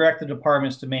 and direct the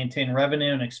departments to maintain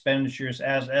revenue and expenditures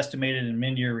as estimated in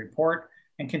mid-year report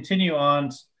and continue on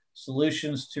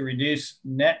solutions to reduce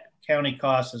net county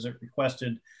costs as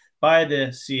requested by the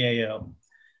CAO.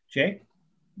 Jay?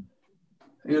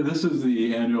 Yeah, this is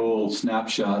the annual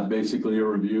snapshot, basically a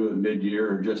review of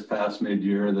mid-year or just past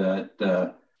mid-year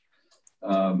that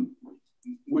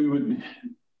we would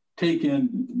take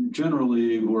in.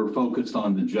 Generally, we're focused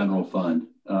on the general fund.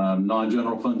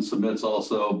 Non-general fund submits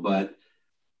also, but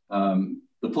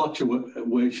the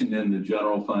fluctuation in the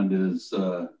general fund is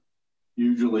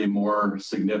usually more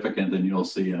significant than you'll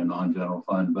see in a non-general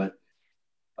fund. But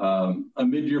a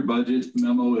mid-year budget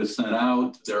memo is sent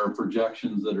out. There are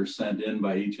projections that are sent in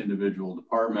by each individual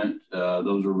department.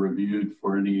 Those are reviewed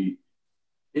for any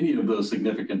of those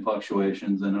significant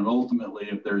fluctuations. And then ultimately,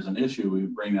 if there's an issue, we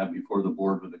bring that before the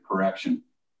board with a correction.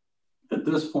 At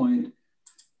this point,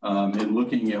 in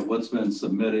looking at what's been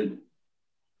submitted,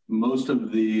 most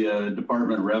of the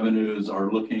department revenues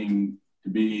are looking to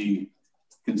be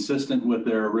consistent with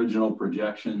their original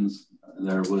projections.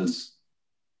 There was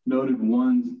noted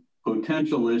one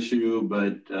potential issue,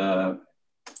 but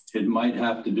it might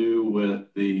have to do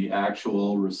with the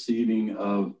actual receiving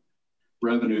of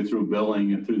revenue through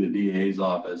billing and through the DA's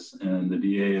office. And the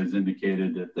DA has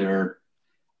indicated that they're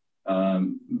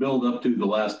billed up to the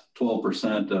last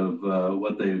 12% of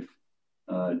what they've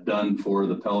done for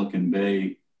the Pelican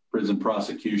Bay prison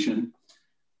prosecution.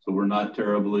 So we're not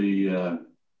terribly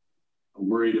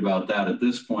worried about that at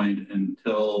this point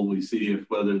until we see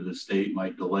whether the state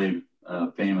might delay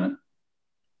payment.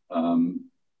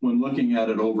 When looking at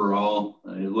it overall,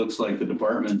 it looks like the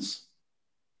departments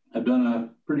have done a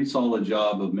pretty solid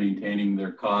job of maintaining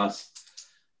their costs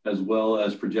as well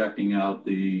as projecting out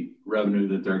the revenue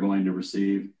that they're going to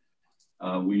receive.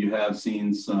 We have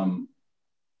seen some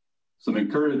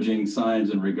encouraging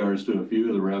signs in regards to a few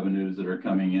of the revenues that are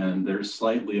coming in. They're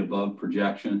slightly above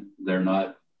projection. They're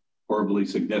not horribly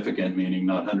significant, meaning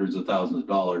not hundreds of thousands of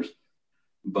dollars.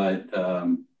 But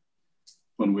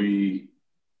when we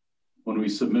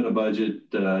submit a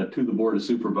budget to the Board of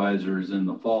Supervisors in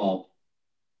the fall,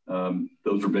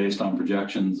 those are based on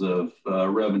projections of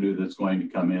revenue that's going to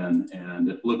come in. And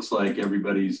it looks like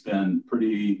everybody's been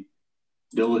pretty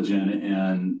diligent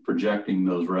in projecting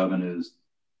those revenues.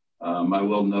 I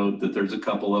will note that there's a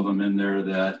couple of them in there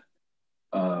that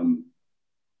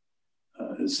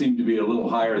seem to be a little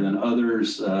higher than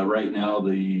others. Right now,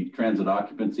 the transit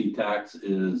occupancy tax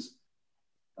is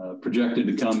projected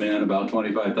to come in about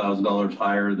 $25,000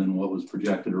 higher than what was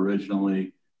projected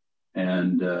originally.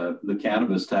 And the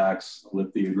cannabis tax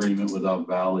with the agreement with Elk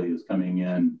Valley is coming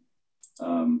in.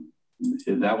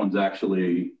 That one's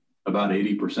actually about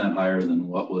 80% higher than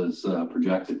what was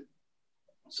projected.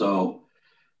 So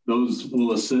those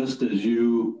will assist as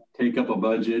you take up a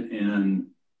budget, and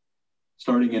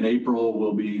starting in April,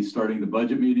 we'll be starting the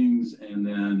budget meetings. And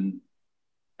then,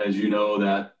 as you know,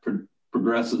 that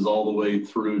progresses all the way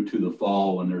through to the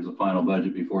fall when there's a final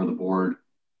budget before the board.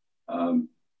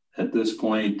 At this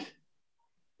point,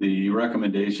 the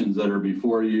recommendations that are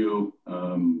before you,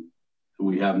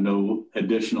 we have no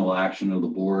additional action of the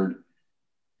board.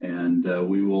 And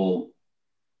we will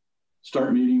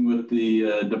start meeting with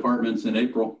the departments in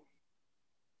April.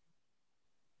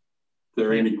 If there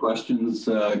are any questions,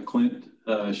 Clint,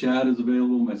 Shad is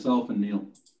available, myself, and Neil.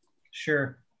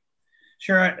 Sure.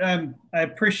 I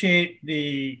appreciate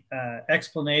the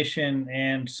explanation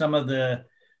and some of the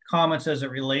comments as it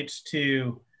relates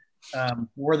to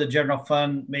where the general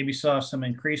fund maybe saw some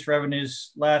increased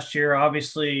revenues last year.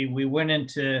 Obviously, we went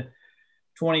into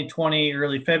 2020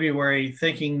 early February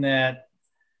thinking that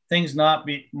things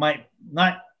might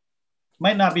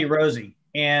not be rosy,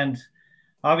 and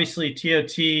obviously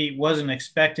TOT wasn't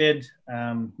expected.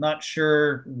 Not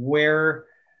sure where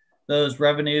those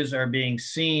revenues are being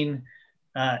seen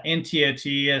in TOT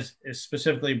as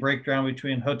specifically breakdown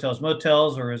between hotels,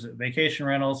 motels, or is it vacation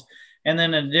rentals? And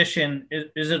then in addition,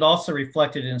 is it also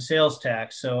reflected in sales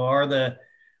tax? So are the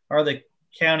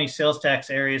county sales tax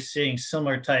areas seeing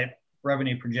similar type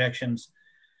revenue projections?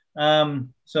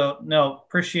 So no,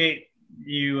 appreciate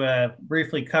you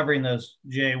briefly covering those,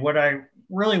 Jay. What I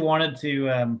really wanted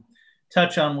to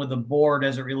touch on with the board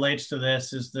as it relates to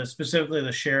this is specifically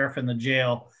the sheriff and the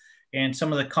jail, and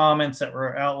some of the comments that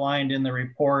were outlined in the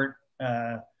report,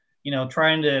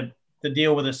 trying to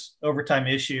deal with this overtime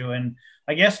issue. And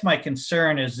I guess my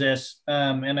concern is this,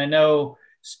 and I know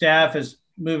staff is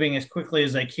moving as quickly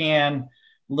as they can,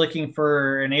 looking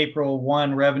for an April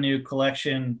 1 revenue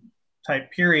collection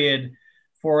type period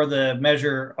for the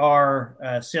Measure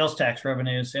R sales tax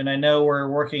revenues. And I know we're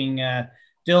working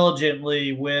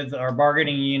diligently with our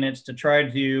bargaining units to try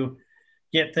to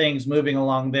get things moving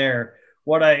along there.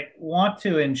 What I want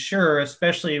to ensure,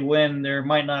 especially when there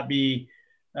might not be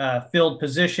filled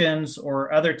positions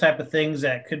or other type of things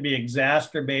that could be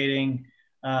exacerbating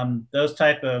those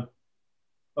type of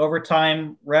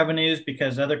overtime revenues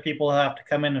because other people have to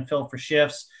come in and fill for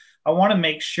shifts. I want to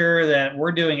make sure that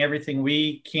we're doing everything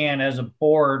we can as a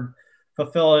board,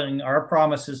 fulfilling our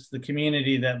promises to the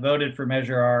community that voted for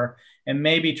Measure R, and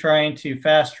maybe trying to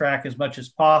fast track as much as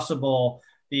possible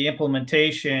the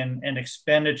implementation and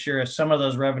expenditure of some of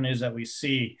those revenues that we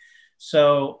see.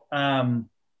 So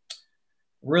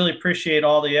really appreciate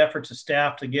all the efforts of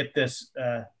staff to get this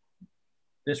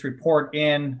report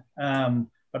in.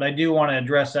 But I do want to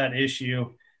address that issue,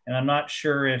 and I'm not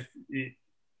sure if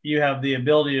you have the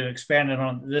ability to expand it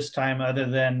on this time other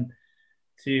than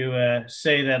to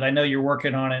say that I know you're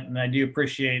working on it, and I do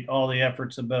appreciate all the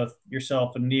efforts of both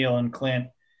yourself and Neil and Clint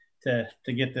to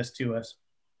get this to us.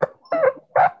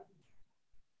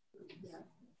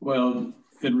 Well,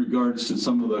 in regards to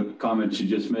some of the comments you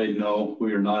just made, no,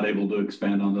 we are not able to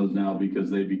expand on those now because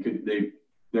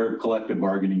they're a collective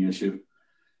bargaining issue.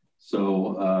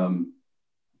 So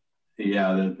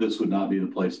yeah, this would not be the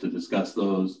place to discuss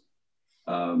those.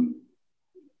 And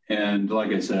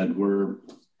like I said, we're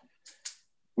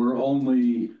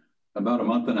only about a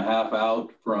month and a half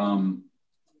out from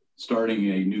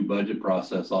starting a new budget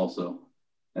process also.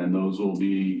 And those will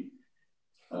be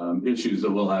issues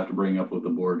that we'll have to bring up with the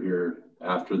board here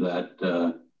after that,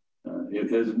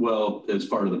 as well as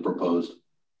part of the proposed.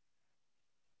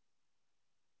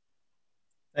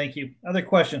 Thank you. Other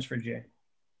questions for Jay?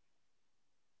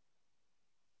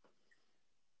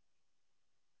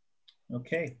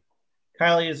 Okay.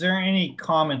 Kylie, is there any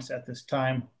comments at this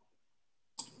time?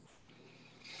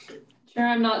 Chair,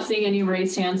 I'm not seeing any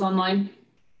raised hands online.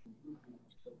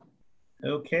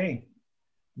 Okay.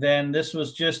 Then this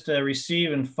was just a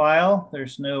receive and file.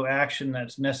 There's no action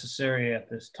that's necessary at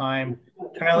this time.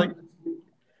 Kylie,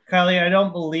 I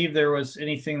don't believe there was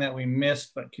anything that we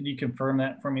missed, but could you confirm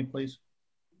that for me, please?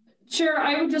 Sure,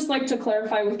 I would just like to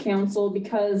clarify with council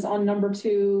because on number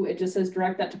 2, it just says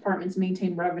direct that departments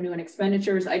maintain revenue and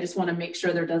expenditures. I just want to make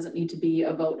sure there doesn't need to be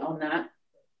a vote on that.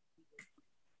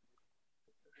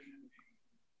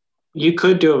 You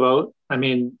could do a vote. I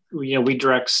mean, we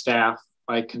direct staff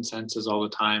by consensus all the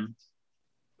time,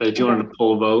 but if you wanted to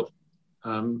pull a vote,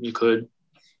 you could.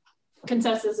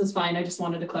 Consensus is fine. I just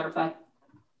wanted to clarify.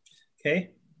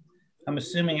 Okay. I'm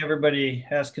assuming everybody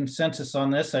has consensus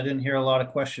on this. I didn't hear a lot of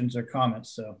questions or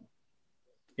comments. So,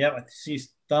 yeah, I see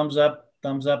thumbs up,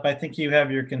 thumbs up. I think you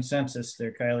have your consensus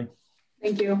there, Kylie.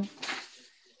 Thank you.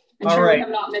 I'm sure we have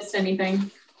not missed anything.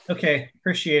 Okay,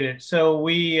 appreciate it. So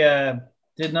we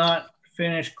did not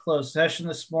finish closed session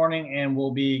this morning, and we'll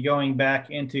be going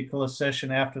back into closed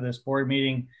session after this board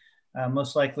meeting.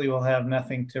 Most likely we'll have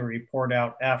nothing to report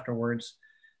out afterwards.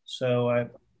 So I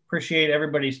appreciate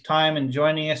everybody's time and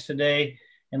joining us today,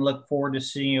 and look forward to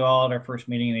seeing you all at our first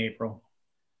meeting in April.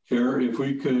 Chair, if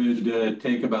we could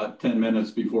take about 10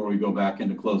 minutes before we go back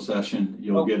into closed session,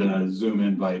 you'll get a Zoom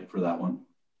invite for that one.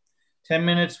 10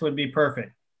 minutes would be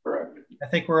perfect. Correct. I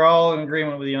think we're all in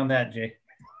agreement with you on that, Jay.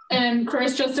 And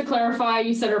Chris, just to clarify,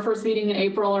 you said our first meeting in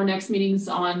April, our next meeting's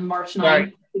on March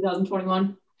 9th,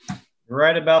 2021. You're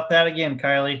right about that again,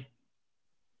 Kylie.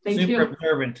 Thank Super you.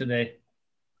 observant today.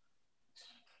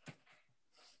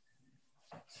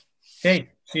 Okay,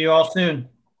 see you all soon.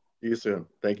 See you soon.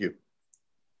 Thank you.